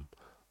team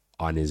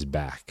on his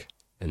back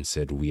and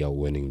said, we are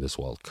winning this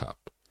World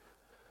Cup.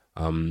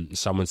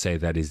 Some would say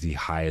that is the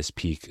highest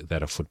peak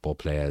that a football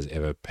player has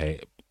ever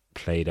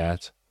played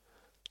at.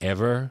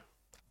 Ever.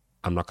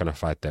 I'm not going to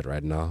fight that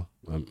right now.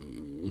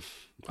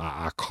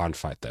 I can't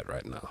fight that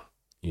right now.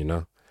 You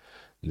know?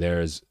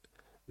 There's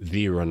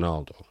the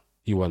Ronaldo.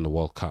 He won the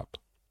World Cup.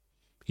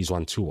 He's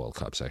won 2 World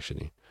Cups,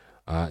 actually.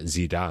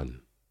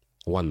 Zidane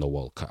won the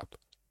World Cup.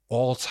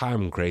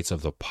 All-time greats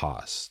of the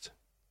past.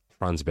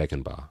 Franz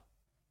Beckenbauer.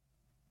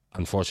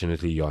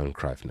 Unfortunately, Johan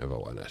Cruyff never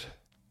won it.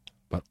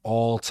 But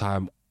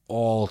all-time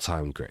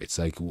greats.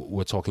 Like,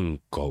 we're talking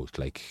GOAT.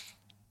 Like,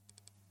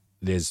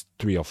 there's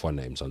 3 or 4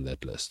 names on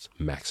that list,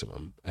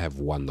 maximum, have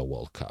won the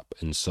World Cup.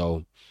 And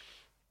so,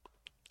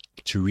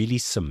 to really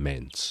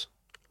cement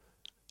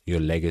your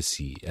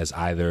legacy as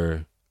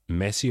either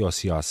Messi or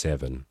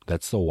CR7,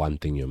 that's the one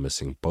thing you're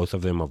missing. Both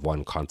of them have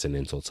won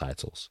continental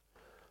titles.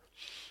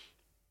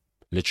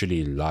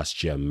 Literally,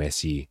 last year,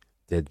 Messi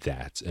did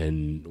that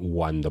and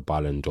won the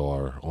Ballon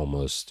d'Or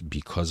almost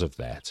because of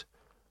that.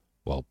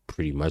 Well,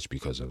 pretty much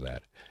because of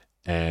that.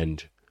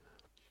 And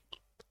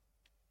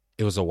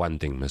it was the one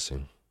thing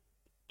missing.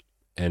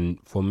 And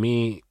for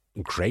me,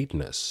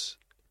 greatness,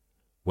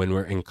 when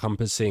we're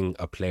encompassing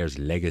a player's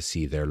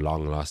legacy, their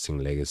long-lasting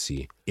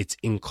legacy, it's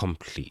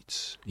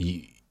incomplete.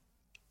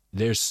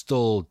 There's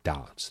still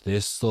doubts.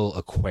 There's still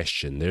a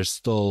question. There's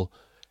still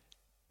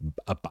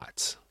a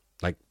but.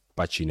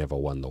 But she never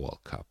won the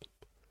World Cup.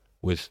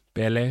 With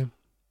Pele,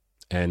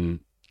 and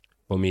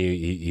for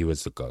me, he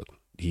was the GOAT.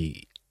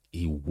 He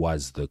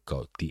was the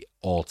GOAT, the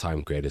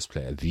all-time greatest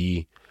player.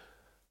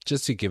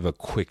 Just to give a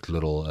quick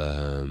little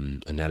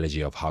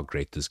analogy of how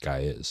great this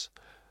guy is.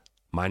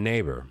 My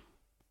neighbor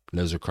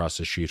lives across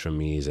the street from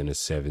me. He's in his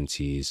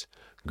 70s.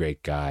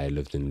 Great guy,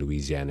 lived in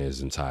Louisiana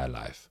his entire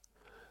life.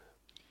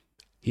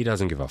 He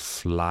doesn't give a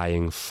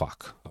flying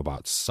fuck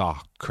about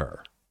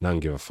soccer. Doesn't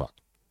give a fuck.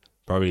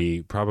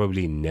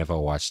 Probably never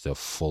watched a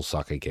full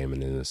soccer game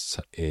in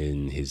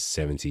his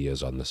 70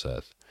 years on this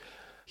earth.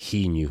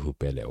 He knew who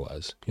Pele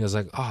was. He was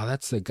like, oh,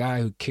 that's the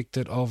guy who kicked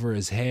it over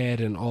his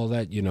head and all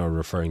that,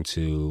 referring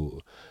to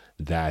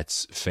that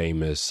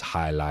famous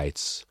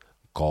highlights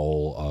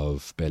goal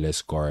of Pele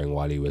scoring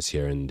while he was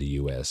here in the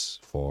US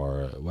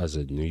for, was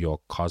it New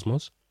York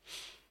Cosmos?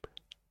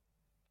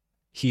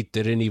 He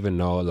didn't even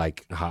know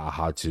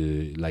how to,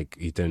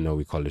 he didn't know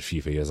we call it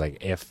FIFA. He was like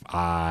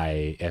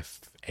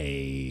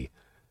FIFA,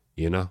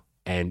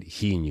 and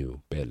he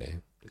knew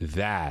Pele.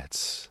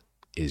 That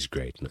is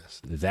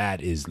greatness.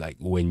 That is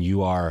when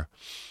your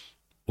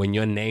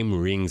name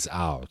rings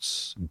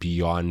out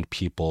beyond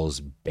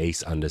people's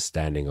base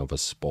understanding of a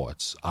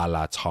sport, a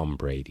la Tom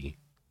Brady,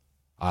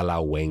 a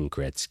la Wayne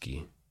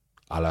Gretzky,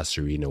 a la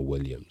Serena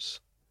Williams,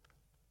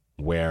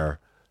 where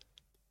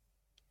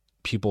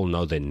people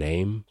know the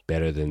name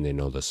better than they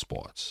know the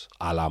sports,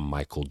 a la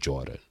Michael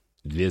Jordan.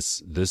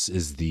 This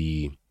is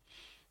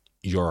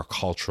you're a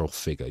cultural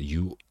figure.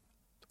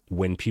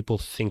 When people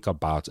think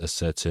about a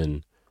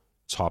certain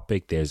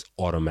topic, there's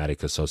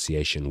automatic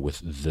association with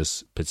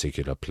this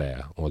particular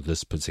player or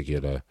this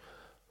particular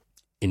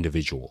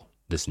individual,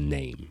 this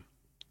name.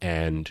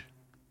 And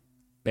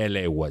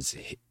Pele was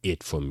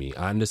it for me.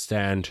 I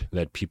understand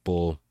that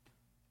people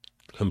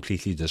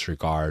completely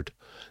disregard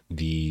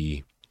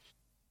the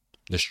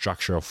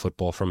structure of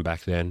football from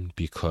back then,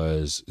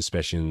 because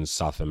especially in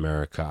South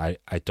America,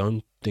 I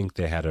don't think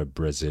they had a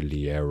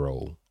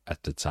Brasileiro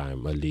at the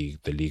time,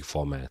 the league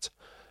format.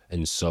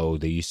 And so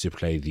they used to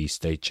play the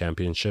state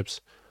championships,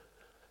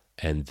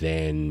 and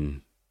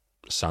then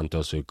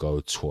Santos would go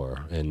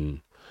tour,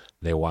 and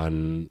they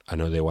won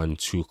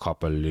 2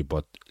 Copa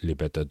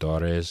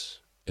Libertadores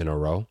in a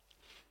row.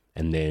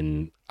 And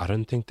then I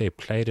don't think they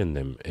played in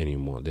them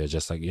anymore. They're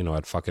just like, you know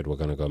what, fuck it, we're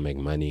going to go make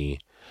money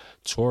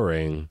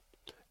touring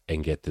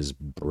and get this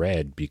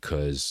bread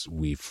because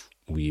we've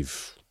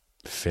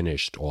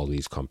finished all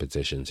these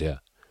competitions here.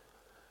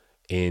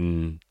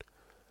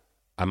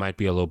 I might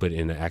be a little bit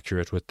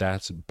inaccurate with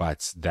that,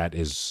 but that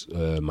is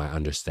my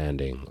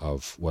understanding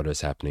of what was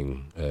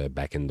happening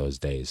back in those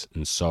days.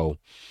 And so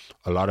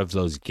a lot of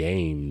those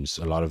games,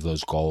 a lot of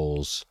those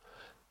goals,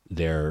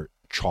 they're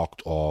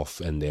chalked off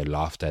and they're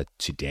laughed at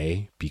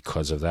today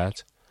because of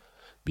that,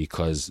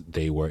 because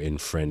they were in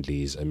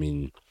friendlies. I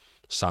mean,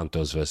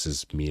 Santos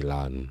versus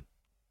Milan,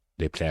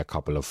 they play a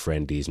couple of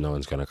friendlies, no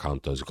one's going to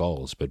count those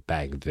goals. But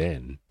back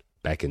then,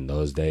 back in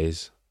those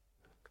days,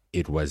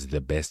 it was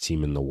the best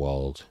team in the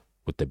world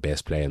with the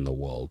best player in the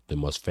world, the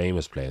most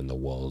famous player in the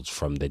world,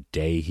 from the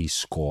day he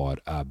scored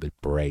a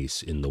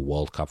brace in the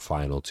World Cup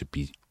final to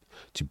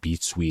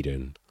beat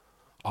Sweden.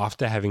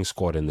 After having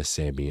scored in the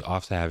semi,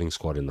 after having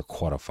scored in the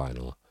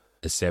quarterfinal,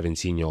 a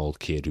 17-year-old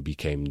kid who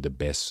became the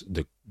best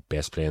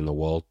player in the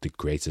world, the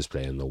greatest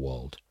player in the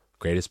world,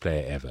 greatest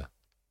player ever.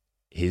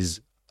 His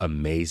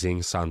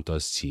amazing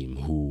Santos team,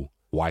 who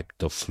wiped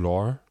the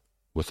floor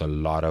with a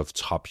lot of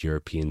top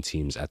European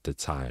teams at the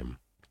time.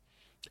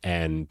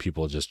 And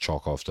people just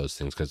chalk off those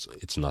things because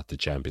it's not the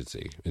Champions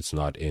League. It's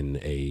not in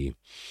a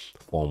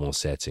formal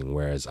setting.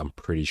 Whereas I'm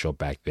pretty sure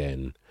back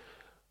then,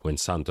 when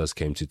Santos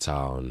came to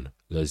town,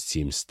 those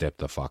teams stepped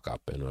the fuck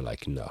up and were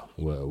like, no,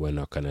 we're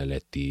not going to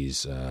let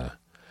these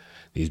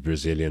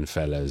Brazilian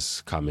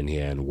fellas come in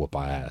here and whoop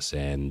our ass.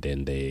 And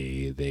then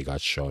they got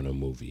shown a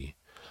movie.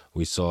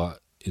 We saw,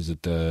 is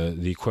it the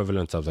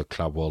equivalent of the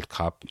Club World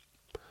Cup?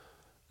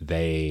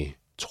 They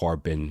tore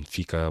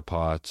Benfica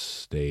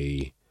apart.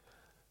 They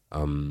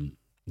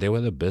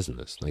were the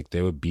business. Like,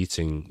 they were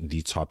beating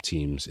the top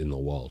teams in the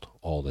world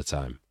all the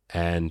time.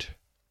 And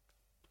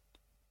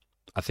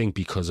I think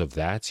because of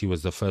that, he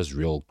was the first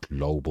real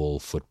global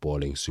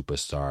footballing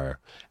superstar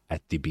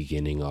at the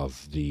beginning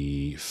of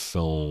the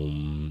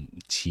film,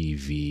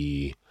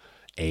 TV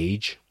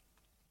age.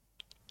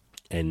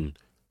 And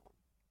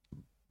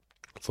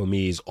for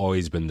me, he's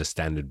always been the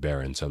standard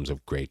bearer in terms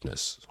of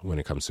greatness when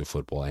it comes to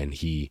football. And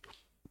he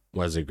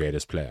was the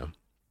greatest player.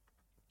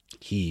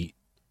 He's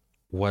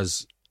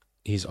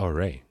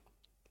alright,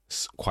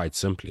 quite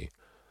simply.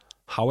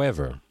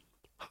 However,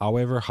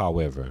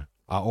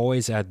 I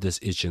always had this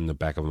itch in the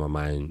back of my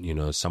mind, you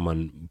know,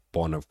 someone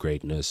born of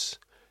greatness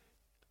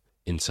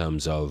in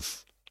terms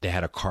of they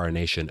had a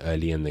coronation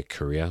early in their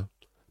career.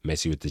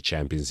 Messi with the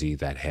Champions League,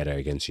 that header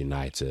against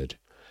United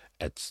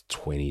at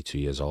 22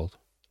 years old.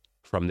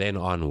 From then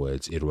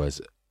onwards, it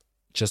was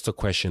just a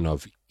question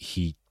of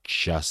he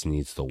just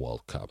needs the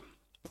World Cup.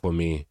 For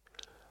me,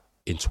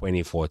 in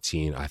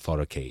 2014, I thought,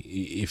 okay,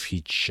 if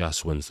he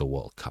just wins the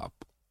World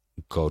Cup,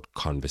 GOAT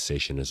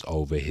conversation is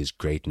over. His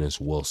greatness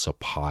will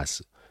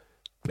surpass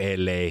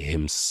Pele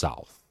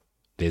himself.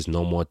 There's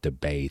no more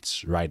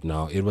debates right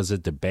now. It was a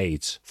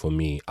debate for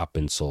me up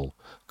until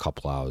a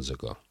couple hours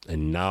ago.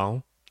 And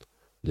now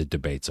the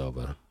debate's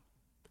over.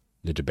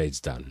 The debate's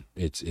done.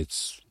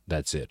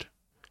 That's it.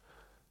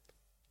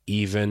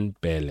 Even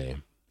Pele,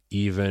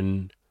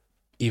 even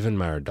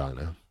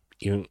Maradona,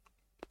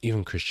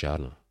 even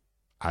Cristiano,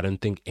 I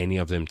don't think any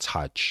of them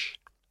touch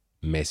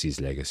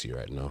Messi's legacy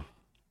right now.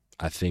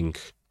 I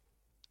think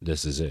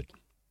this is it.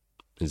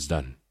 It's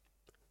done.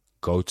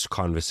 GOAT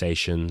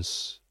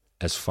conversations,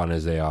 as fun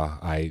as they are,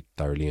 I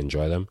thoroughly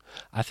enjoy them.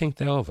 I think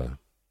they're over.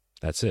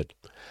 That's it.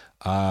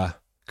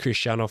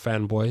 Cristiano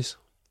fanboys,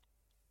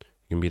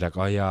 you can be like,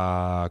 oh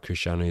yeah,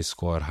 Cristiano, he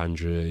scored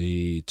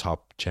 100,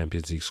 top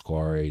Champions League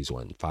scorer, he's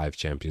won 5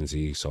 Champions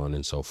League, so on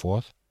and so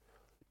forth.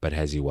 But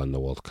has he won the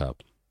World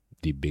Cup?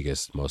 The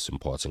biggest, most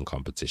important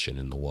competition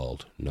in the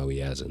world? No, he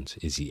hasn't.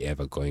 Is he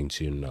ever going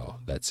to? No,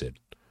 that's it.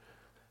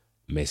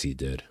 Messi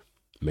did.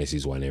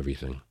 Messi's won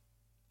everything.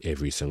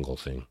 Every single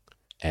thing.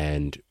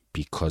 And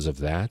because of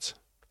that,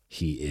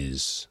 he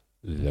is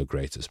the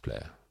greatest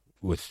player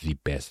with the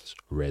best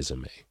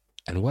resume.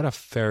 And what a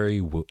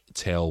fairy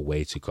tale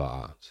way to go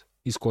out.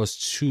 He scores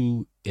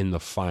 2 in the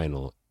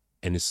final,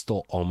 and it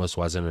still almost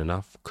wasn't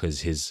enough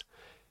because his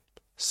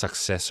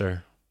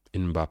successor,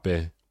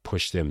 Mbappe,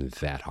 pushed them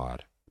that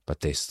hard.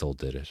 But they still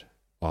did it.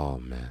 Oh,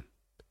 man.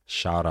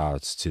 Shout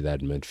outs to that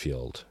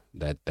midfield.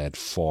 That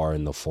 4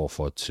 in the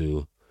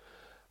 4-4-2.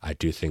 I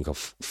do think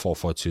of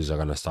 4-4-2s are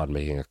going to start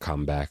making a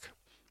comeback.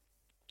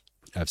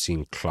 I've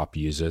seen Klopp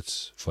use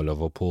it for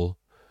Liverpool.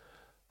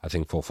 I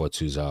think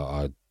 4-4-2s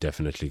are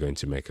definitely going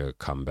to make a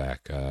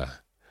comeback.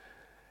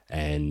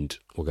 And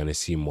we're going to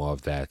see more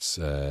of that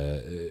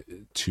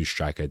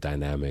 2-striker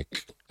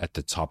dynamic at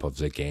the top of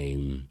the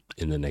game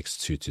in the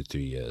next 2 to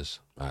 3 years.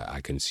 I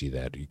can see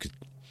that.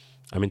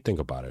 Think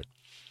about it.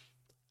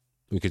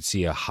 We could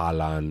see a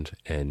Haaland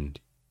and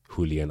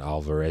Julian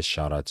Alvarez,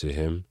 shout out to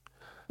him,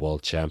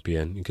 world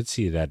champion. You could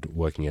see that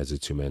working as a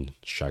 2-man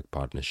strike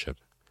partnership.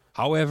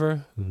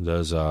 However,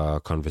 those are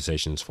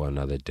conversations for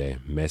another day.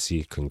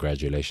 Messi,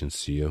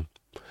 congratulations to you.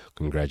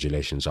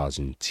 Congratulations,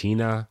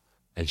 Argentina.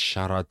 And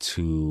shout out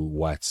to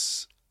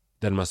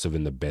that must have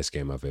been the best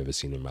game I've ever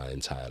seen in my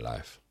entire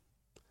life.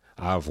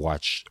 I've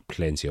watched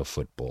plenty of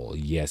football.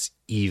 Yes,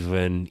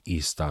 even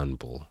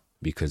Istanbul.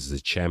 Because the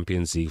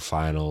Champions League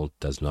final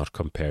does not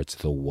compare to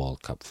the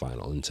World Cup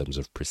final in terms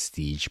of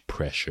prestige,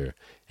 pressure,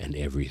 and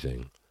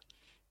everything.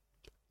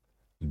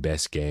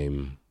 Best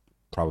game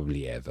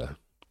probably ever.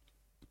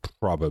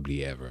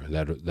 Probably ever.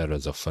 That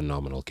was a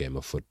phenomenal game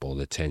of football.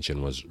 The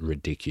tension was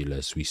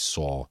ridiculous. We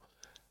saw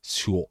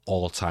two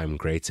all-time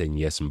greats, and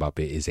yes,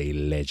 Mbappe is a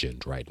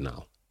legend right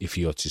now. If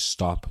he were to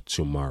stop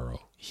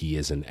tomorrow, he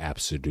is an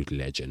absolute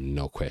legend,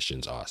 no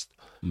questions asked.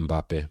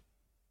 Mbappe,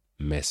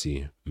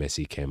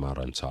 Messi came out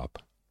on top.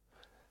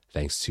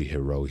 Thanks to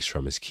heroics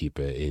from his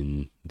keeper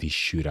in the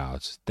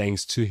shootout.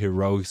 Thanks to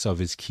heroics of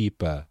his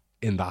keeper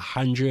in the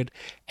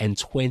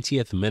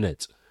 120th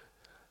minute.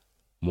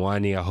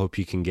 Moani, I hope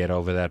you can get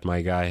over that,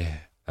 my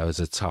guy. That was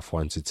a tough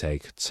one to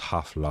take.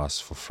 Tough loss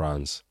for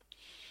France.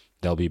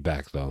 They'll be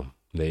back, though.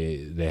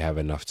 They have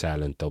enough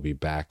talent. They'll be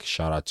back.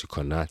 Shout out to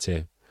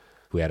Konate,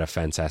 who had a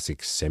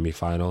fantastic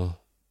semi-final.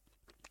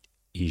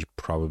 He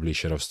probably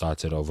should have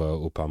started over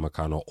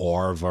Upamecano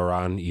or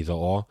Varane, either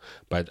or.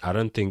 But I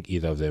don't think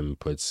either of them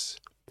put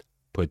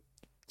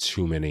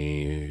too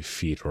many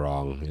feet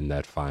wrong in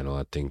that final.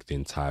 I think the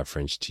entire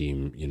French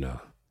team,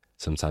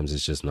 sometimes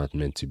it's just not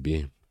meant to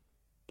be.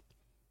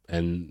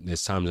 And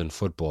there's times in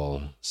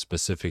football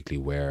specifically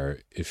where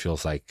it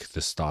feels like the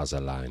stars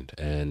aligned.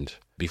 And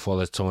before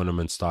the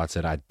tournament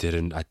started, I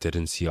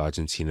didn't see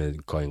Argentina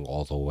going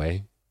all the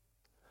way.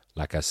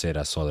 Like I said,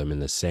 I saw them in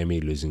the semi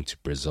losing to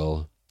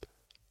Brazil.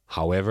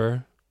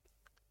 However,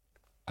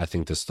 I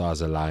think the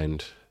stars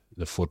aligned.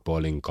 The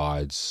footballing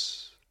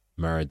gods,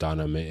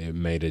 Maradona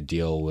made a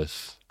deal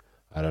with,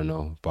 I don't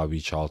know, Bobby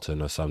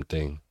Charlton or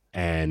something.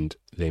 And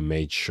they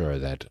made sure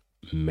that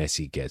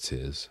Messi gets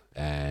his,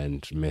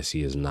 and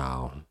Messi is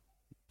now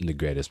the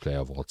greatest player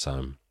of all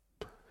time.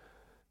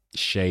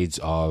 Shades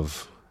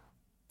of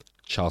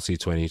Chelsea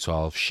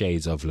 2012,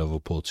 shades of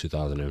Liverpool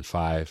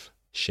 2005,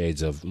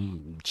 shades of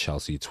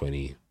Chelsea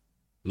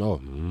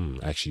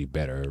actually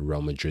better,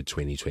 Real Madrid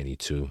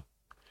 2022,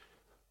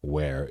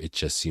 where it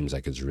just seems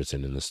like it's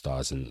written in the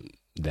stars, and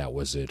that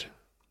was it.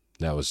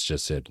 That was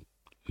just it.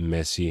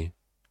 Messi,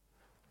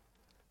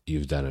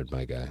 you've done it,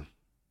 my guy.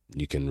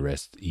 You can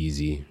rest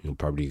easy. You'll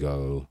probably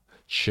go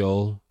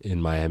chill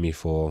in Miami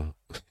for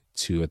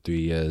 2 or 3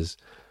 years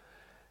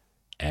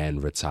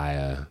and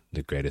retire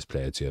the greatest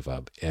player to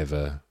have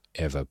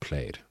ever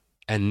played.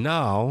 And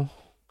now,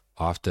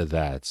 after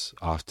that,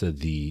 after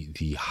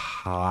the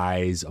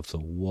highs of the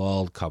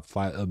World Cup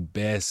fight, the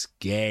best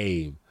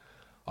game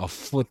of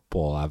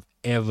football I've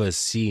ever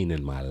seen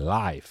in my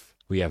life,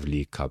 we have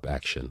League Cup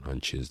action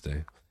on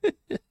Tuesday.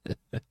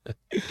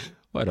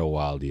 What a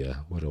wild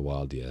year.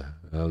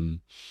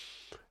 And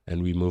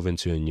we move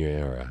into a new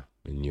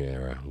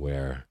era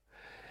where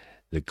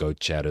the GOAT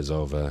chat is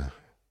over.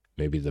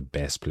 Maybe the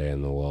best player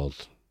in the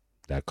world.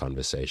 That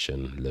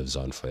conversation lives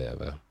on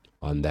forever.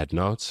 On that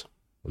note,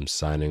 I'm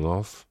signing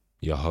off.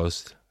 Your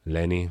host,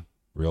 Lenny,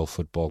 Real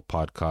Football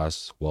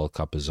Podcast. World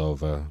Cup is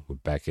over. We're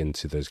back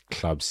into the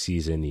club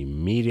season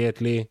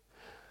immediately.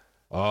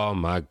 Oh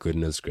my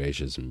goodness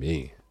gracious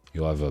me.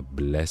 You have a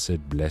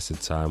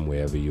blessed time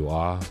wherever you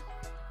are.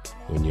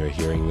 When you're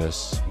hearing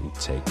this,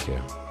 take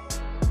care.